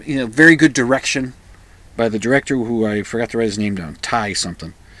given very good direction by the director, who I forgot to write his name down, Ty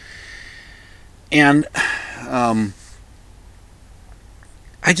something. And the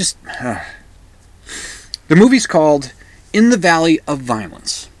movie's called In the Valley of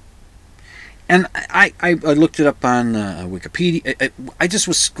Violence. And I looked it up on Wikipedia. I just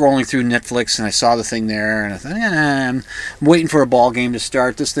was scrolling through Netflix and I saw the thing there, and I thought, I'm waiting for a ball game to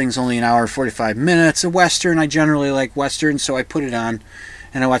start. This thing's only an hour and 45 minutes. A Western. I generally like Westerns, so I put it on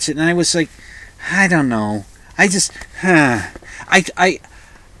and I watched it. And I was like, I don't know. I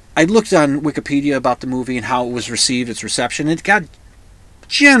looked on Wikipedia about the movie and how it was received, its reception. It got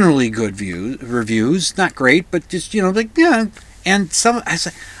generally good reviews. Not great, but just, yeah. And some, I was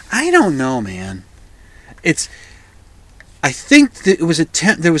like, I don't know, man. I think that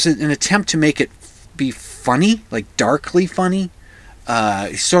there was an attempt to make it be funny, like darkly funny.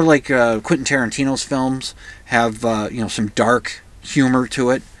 Sort of like Quentin Tarantino's films have, some dark humor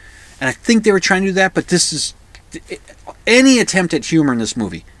to it. And I think they were trying to do that, but any attempt at humor in this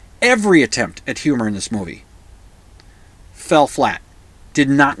movie Every attempt at humor in this movie fell flat. Did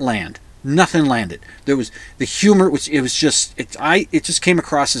not land. Nothing landed. There was the humor. It just came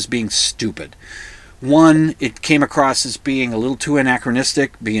across as being stupid. One, it came across as being a little too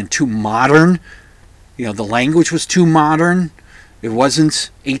anachronistic, being too modern. The language was too modern. It wasn't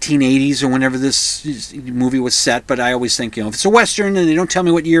 1880s or whenever this movie was set, but I always think, if it's a Western and they don't tell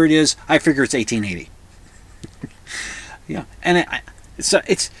me what year it is, I figure it's 1880. And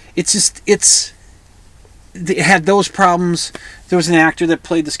it had those problems. There was an actor that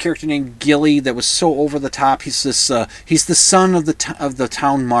played this character named Gilly that was so over the top. He's the son of the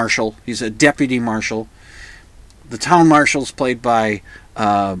town marshal. He's a deputy marshal. The town marshal is played by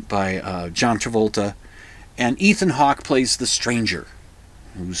John Travolta, and Ethan Hawke plays the stranger,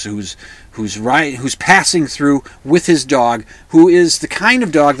 who's passing through with his dog, who is the kind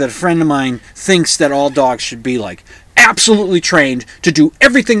of dog that a friend of mine thinks that all dogs should be like. Absolutely trained to do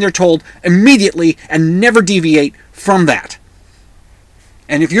everything they're told immediately and never deviate from that.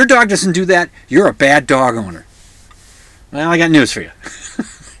 And if your dog doesn't do that, you're a bad dog owner. Well, I got news for you.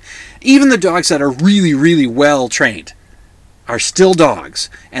 Even the dogs that are really, really well trained are still dogs,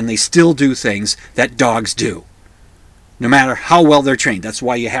 and they still do things that dogs do, no matter how well they're trained. That's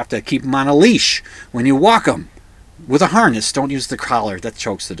why you have to keep them on a leash when you walk them. With a harness, don't use the collar. That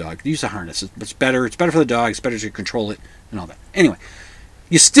chokes the dog. Use a harness. It's better. It's better for the dog. It's better to control it and all that. Anyway,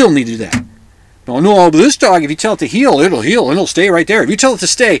 you still need to do that. But this dog, if you tell it to heel and it'll stay right there. If you tell it to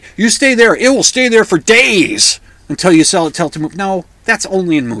stay, you stay there. It will stay there for days until you tell it to move. No, that's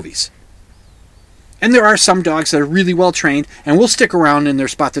only in movies. And there are some dogs that are really well trained and will stick around in their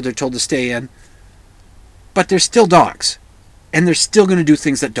spot that they're told to stay in. But they're still dogs. And they're still going to do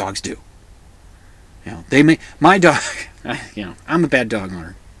things that dogs do. My dog, I'm a bad dog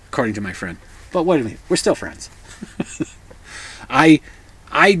owner, according to my friend. But wait a minute, we're still friends. My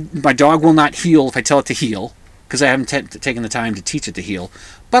dog will not heel if I tell it to heel, because I haven't taken the time to teach it to heel.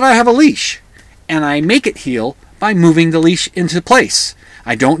 But I have a leash, and I make it heel by moving the leash into place.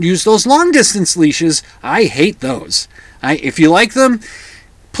 I don't use those long distance leashes. I hate those. If you like them,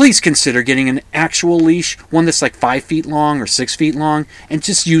 please consider getting an actual leash, one that's like 5 feet long or 6 feet long, and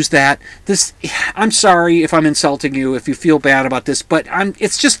just use that. I'm sorry if I'm insulting you, if you feel bad about this, but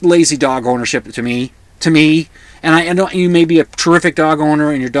it's just lazy dog ownership to me. And I know you may be a terrific dog owner,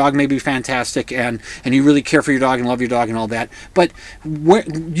 and your dog may be fantastic, and you really care for your dog and love your dog and all that. But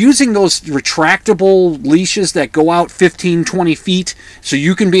using those retractable leashes that go out 15, 20 feet so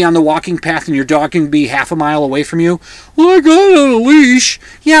you can be on the walking path and your dog can be half a mile away from you. Well, I got it on a leash.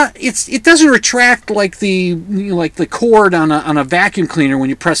 Yeah, it doesn't retract like the cord on a vacuum cleaner when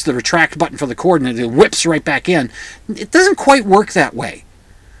you press the retract button for the cord and it whips right back in. It doesn't quite work that way.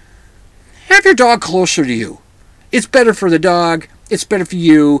 Have your dog closer to you. It's better for the dog, it's better for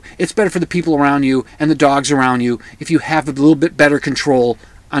you, it's better for the people around you and the dogs around you if you have a little bit better control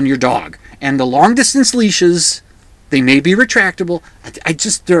on your dog. And the long distance leashes, they may be retractable.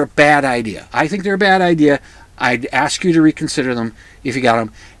 They're a bad idea. I think they're a bad idea. I'd ask you to reconsider them if you got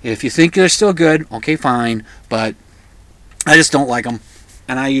them. If you think they're still good, okay, fine. But I just don't like them.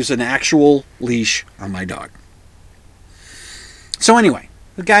 And I use an actual leash on my dog. So anyway,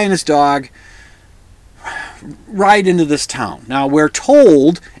 the guy and his dog ride into this town. Now we're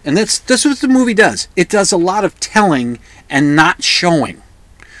told, and that's what the movie does. It does a lot of telling and not showing.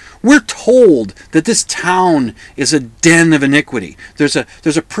 We're told that this town is a den of iniquity. There's a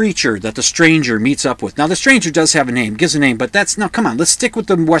preacher that the stranger meets up with. Now the stranger does have a name, gives a name, but come on, let's stick with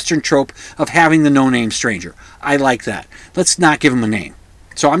the Western trope of having the no-name stranger. I like that. Let's not give him a name.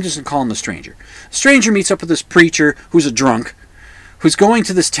 So I'm just going to call him the stranger. The stranger meets up with this preacher who's a drunk, who's going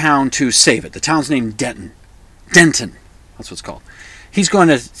to this town to save it. The town's named Denton. That's what it's called. He's going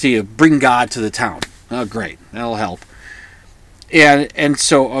to bring God to the town. Oh, great. That'll help. And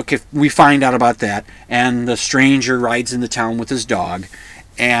so, okay, we find out about that, and the stranger rides into town with his dog,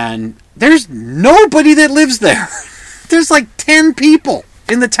 and there's nobody that lives there. There's like 10 people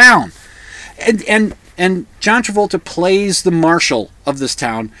in the town. And John Travolta plays the marshal of this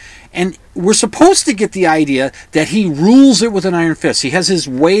town, and we're supposed to get the idea that he rules it with an iron fist. He has his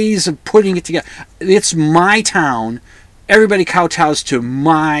ways of putting it together. It's my town. Everybody kowtows to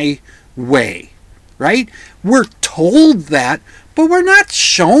my way, right? We're told that, but we're not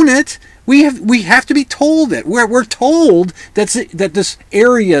shown it. We have to be told it. We're told that this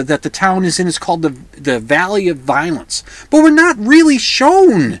area that the town is in is called the Valley of Violence, but we're not really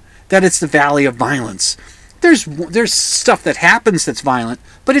shown that it's the Valley of Violence. There's stuff that happens that's violent,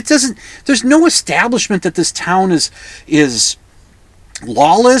 but it doesn't. There's no establishment that this town is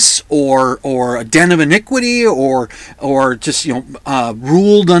lawless or a den of iniquity or just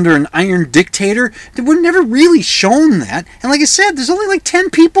ruled under an iron dictator. They were never really shown that. And like I said, there's only like 10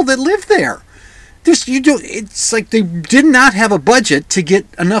 people that live there. It's like they did not have a budget to get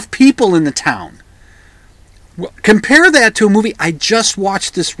enough people in the town. Well, compare that to a movie I just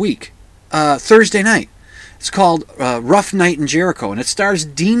watched this week, Thursday night. It's called Rough Night in Jericho, and it stars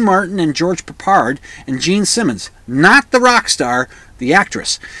Dean Martin and George Peppard and Gene Simmons, not the rock star, the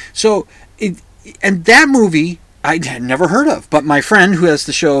actress. So, and that movie I had never heard of, but my friend who has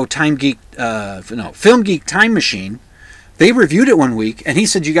the show Film Geek Time Machine, they reviewed it one week, and he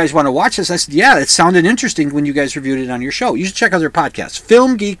said, "You guys want to watch this?" I said, "Yeah, it sounded interesting when you guys reviewed it on your show. You should check out their podcast,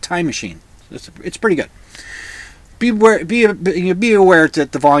 Film Geek Time Machine. It's pretty good." Be aware that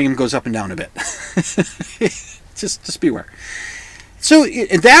the volume goes up and down a bit. just be aware. So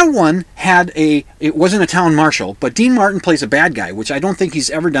that one it wasn't a town marshal, but Dean Martin plays a bad guy, which I don't think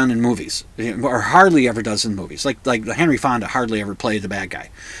he's ever done in movies, or hardly ever does in movies. Like Henry Fonda hardly ever played the bad guy.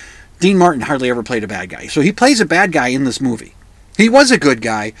 Dean Martin hardly ever played a bad guy. So he plays a bad guy in this movie. He was a good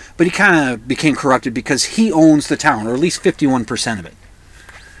guy, but he kind of became corrupted because he owns the town, or at least 51% of it,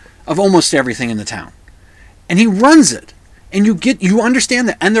 of almost everything in the town. And he runs it, and you understand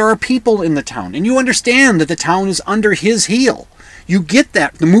that, and there are people in the town, and you understand that the town is under his heel. You get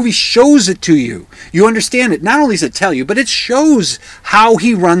that. The movie shows it to you. You understand it. Not only does it tell you, but it shows how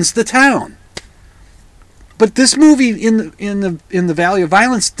he runs the town. But this movie in the Valley of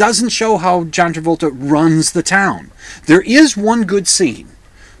Violence doesn't show how John Travolta runs the town. There is one good scene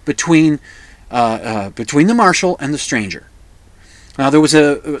between the marshal and the stranger. Now, there was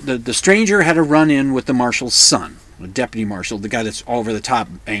the stranger had a run-in with the marshal's son, the deputy marshal, the guy that's all over the top,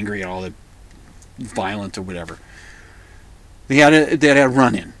 angry and all that, violent or whatever. They had a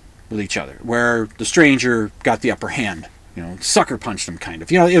run-in with each other, where the stranger got the upper hand, sucker punched him kind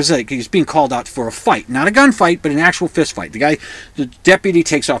of. It was like he was being called out for a fight, not a gunfight, but an actual fist fight. The deputy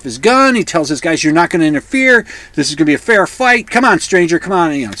takes off his gun, he tells his guys, "You're not going to interfere, this is going to be a fair fight, come on, stranger, come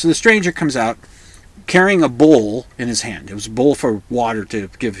on." So the stranger comes out, carrying a bowl in his hand. It was a bowl for water to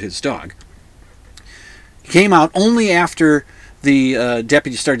give his dog. He came out only after the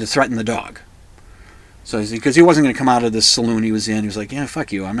deputy started to threaten the dog. So because he wasn't going to come out of this saloon he was in, he was like, "Yeah,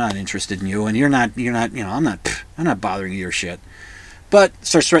 fuck you. I'm not interested in you, and you're not. I'm not bothering your shit." But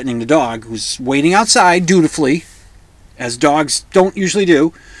starts threatening the dog, who's waiting outside dutifully, as dogs don't usually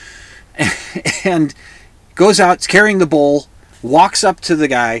do, and goes out carrying the bowl. Walks up to the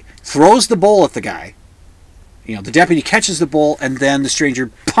guy, throws the bowl at the guy. The deputy catches the bowl, and then the stranger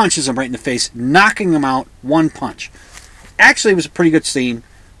punches him right in the face, knocking him out one punch. Actually, it was a pretty good scene,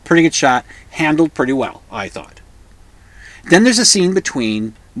 pretty good shot, handled pretty well, I thought. Then there's a scene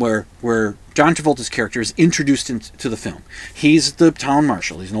between where John Travolta's character is introduced into the film. He's the town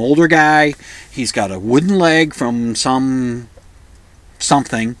marshal. He's an older guy. He's got a wooden leg from something.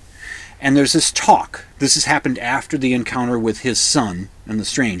 And there's this talk. This has happened after the encounter with his son and the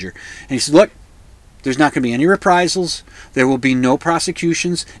stranger. And he said, "Look, there's not going to be any reprisals. There will be no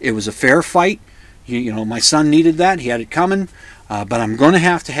prosecutions. It was a fair fight. My son needed that. He had it coming. But I'm going to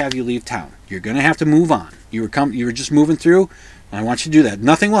have you leave town. You're going to have to move on. You were just moving through, and I want you to do that.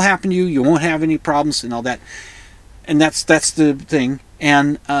 Nothing will happen to you. You won't have any problems and all that." And that's the thing.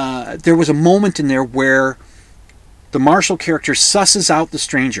 And there was a moment in there where the marshal character susses out the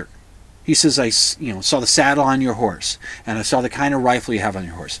stranger. He says, "I saw the saddle on your horse, and I saw the kind of rifle you have on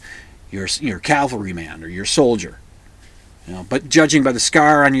your horse. You're a cavalryman, or you're a soldier. But judging by the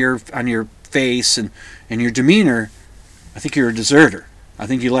scar on your face and your demeanor, I think you're a deserter. I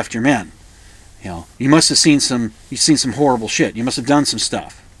think you left your men. You must have seen some horrible shit. You must have done some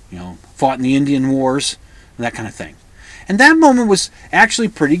stuff. Fought in the Indian Wars, and that kind of thing." And that moment was actually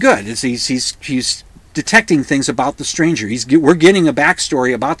pretty good. He's detecting things about the stranger. We're getting a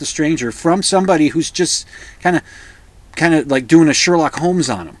backstory about the stranger from somebody who's just kind of like doing a Sherlock Holmes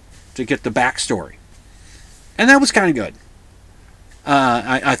on him to get the backstory. And that was kind of good.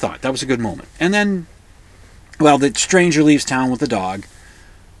 I thought that was a good moment. And then, the stranger leaves town with the dog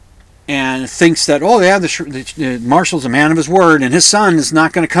and thinks that, the marshal's a man of his word, and his son is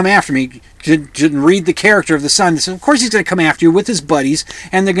not going to come after me. Didn't read the character of the son. They said, of course he's going to come after you with his buddies,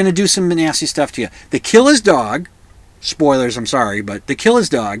 and they're going to do some nasty stuff to you. They kill his dog. Spoilers, I'm sorry, but they kill his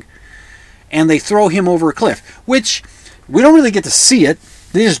dog, and they throw him over a cliff, which we don't really get to see it.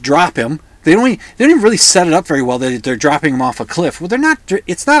 They just drop him. They don't even really set it up very well that they're dropping him off a cliff. Well,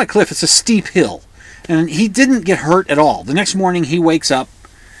 it's not a cliff. It's a steep hill. And he didn't get hurt at all. The next morning, he wakes up,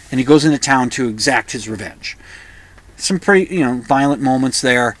 and he goes into town to exact his revenge. Some pretty, violent moments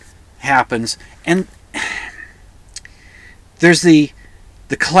there happens. And there's the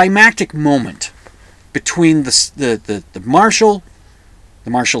the climactic moment between the marshal, the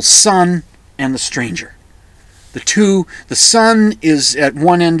marshal's son, and the stranger. The son is at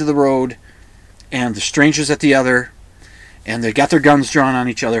one end of the road, and the stranger's at the other, and they got their guns drawn on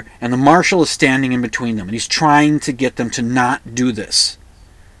each other, and the marshal is standing in between them, and he's trying to get them to not do this.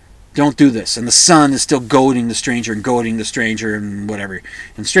 Don't do this. And the son is still goading the stranger and whatever.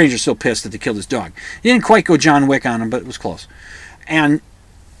 And the stranger's so pissed that they killed his dog. He didn't quite go John Wick on him, but it was close. And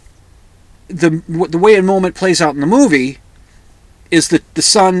the way a moment plays out in the movie is that the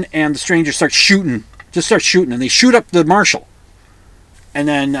son and the stranger start shooting, and they shoot up the marshal. And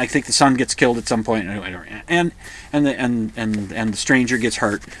then I think the son gets killed at some point, and the stranger gets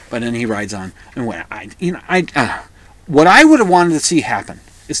hurt, but then he rides on. And what I would have wanted to see happen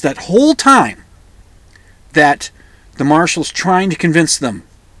is that whole time that the marshal's trying to convince them,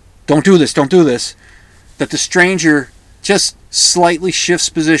 don't do this, that the stranger just slightly shifts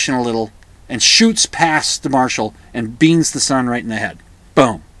position a little and shoots past the marshal and beans the son right in the head.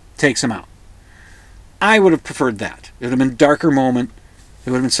 Boom, takes him out. I would have preferred that. It would have been a darker moment.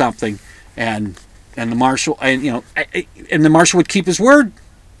 It would have been something, and the marshal, and the marshal would keep his word,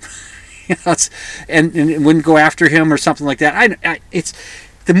 and it wouldn't go after him or something like that.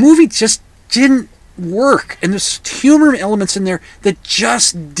 The movie just didn't work, and there's humor elements in there that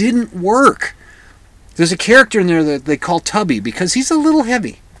just didn't work. There's a character in there that they call Tubby because he's a little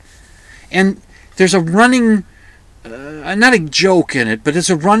heavy, and there's a running. Not a joke in it, but it's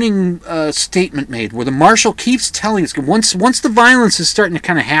a running statement made where the marshal keeps telling us, once the violence is starting to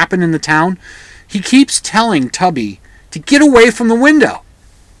kind of happen in the town, he keeps telling Tubby to get away from the window.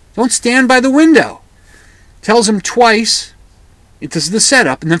 Don't stand by the window. Tells him twice. It does the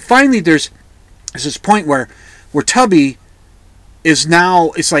setup, and then finally there's this point where Tubby is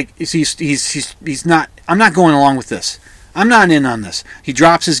now, it's like he's not. I'm not going along with this. I'm not in on this. He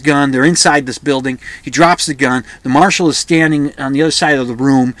drops his gun. They're inside this building. He drops the gun. The marshal is standing on the other side of the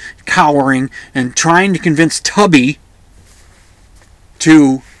room, cowering, and trying to convince Tubby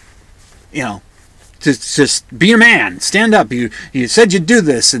to just be a man. Stand up. You said you'd do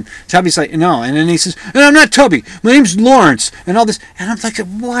this. And Tubby's like, no. And then he says, and I'm not Tubby. My name's Lawrence. And all this. And I'm like,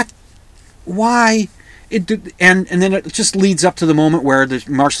 what? Why? And then it just leads up to the moment where the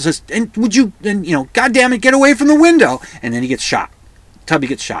marshal says, and God damn it, get away from the window. And then he gets shot. Tubby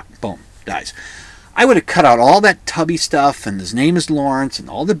gets shot. Boom. Dies. I would have cut out all that Tubby stuff, and his name is Lawrence, and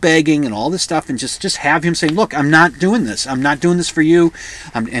all the begging and all this stuff, and just have him say, look, I'm not doing this. I'm not doing this for you.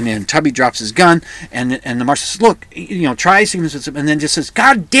 And then Tubby drops his gun, and the marshal says, look, try, and then just says,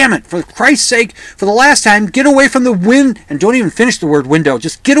 God damn it, for Christ's sake, for the last time, get away from the and don't even finish the word window,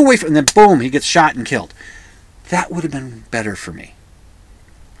 just get away from, and then boom, he gets shot and killed. That would have been better for me.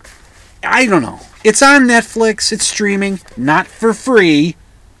 I don't know. It's on Netflix. It's streaming. Not for free.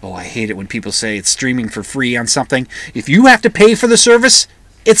 Oh, I hate it when people say it's streaming for free on something. If you have to pay for the service,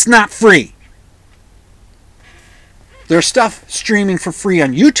 it's not free. There's stuff streaming for free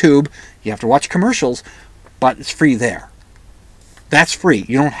on YouTube. You have to watch commercials, but it's free there. That's free.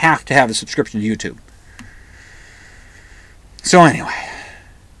 You don't have to have a subscription to YouTube. So anyway,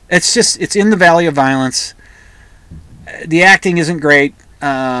 it's in the Valley of Violence. The acting isn't great.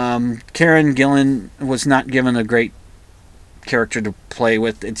 Karen Gillan was not given a great character to play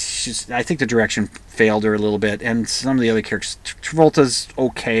with. It's just, I think the direction failed her a little bit, and some of the other characters. Travolta's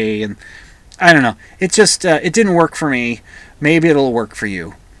okay, and I don't know. It just it didn't work for me. Maybe it'll work for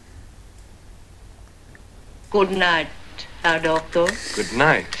you. Good night, Herr Doctor. Good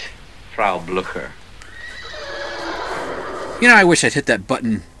night, Frau Blucher. I wish I'd hit that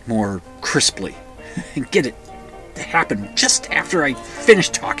button more crisply and get it to happen just after I finish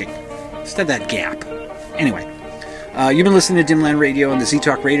talking, instead of that gap. Anyway, you've been listening to Dimland Radio on the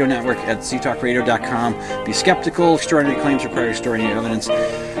Z-Talk Radio Network at ztalkradio.com. Be skeptical. Extraordinary claims require extraordinary evidence.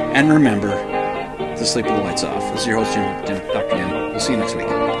 And remember to sleep with the lights off. This is your host, Dr. Dim. We'll see you next week.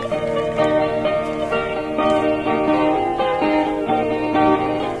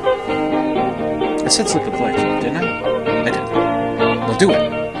 I said sleep with the lights off, didn't I? I did. We'll do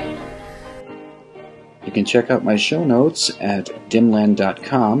it. You can check out my show notes at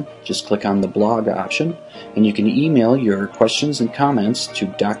dimland.com. Just click on the blog option, and you can email your questions and comments to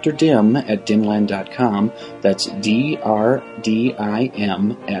drdim@dimland.com. That's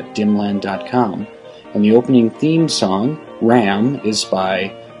DRDIM at dimland.com. And the opening theme song, Ram, is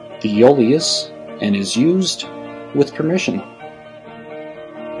by the Iolius and is used with permission.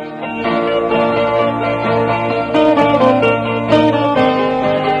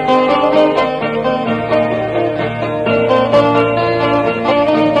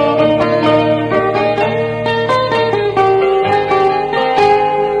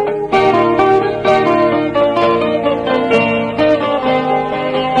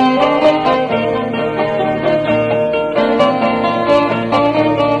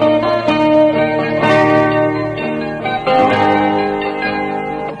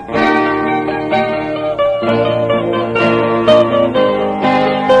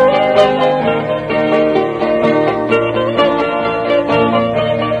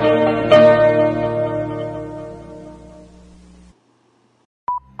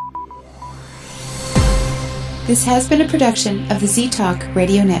 This has been a production of the Z-Talk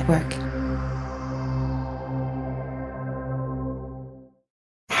Radio Network.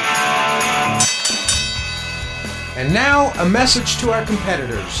 And now, a message to our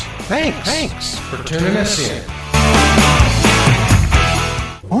competitors. Thanks for tuning us in.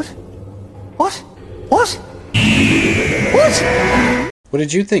 What? What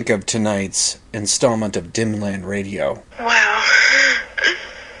did you think of tonight's installment of Dimland Radio?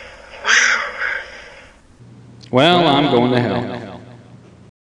 Well, I'm going to hell.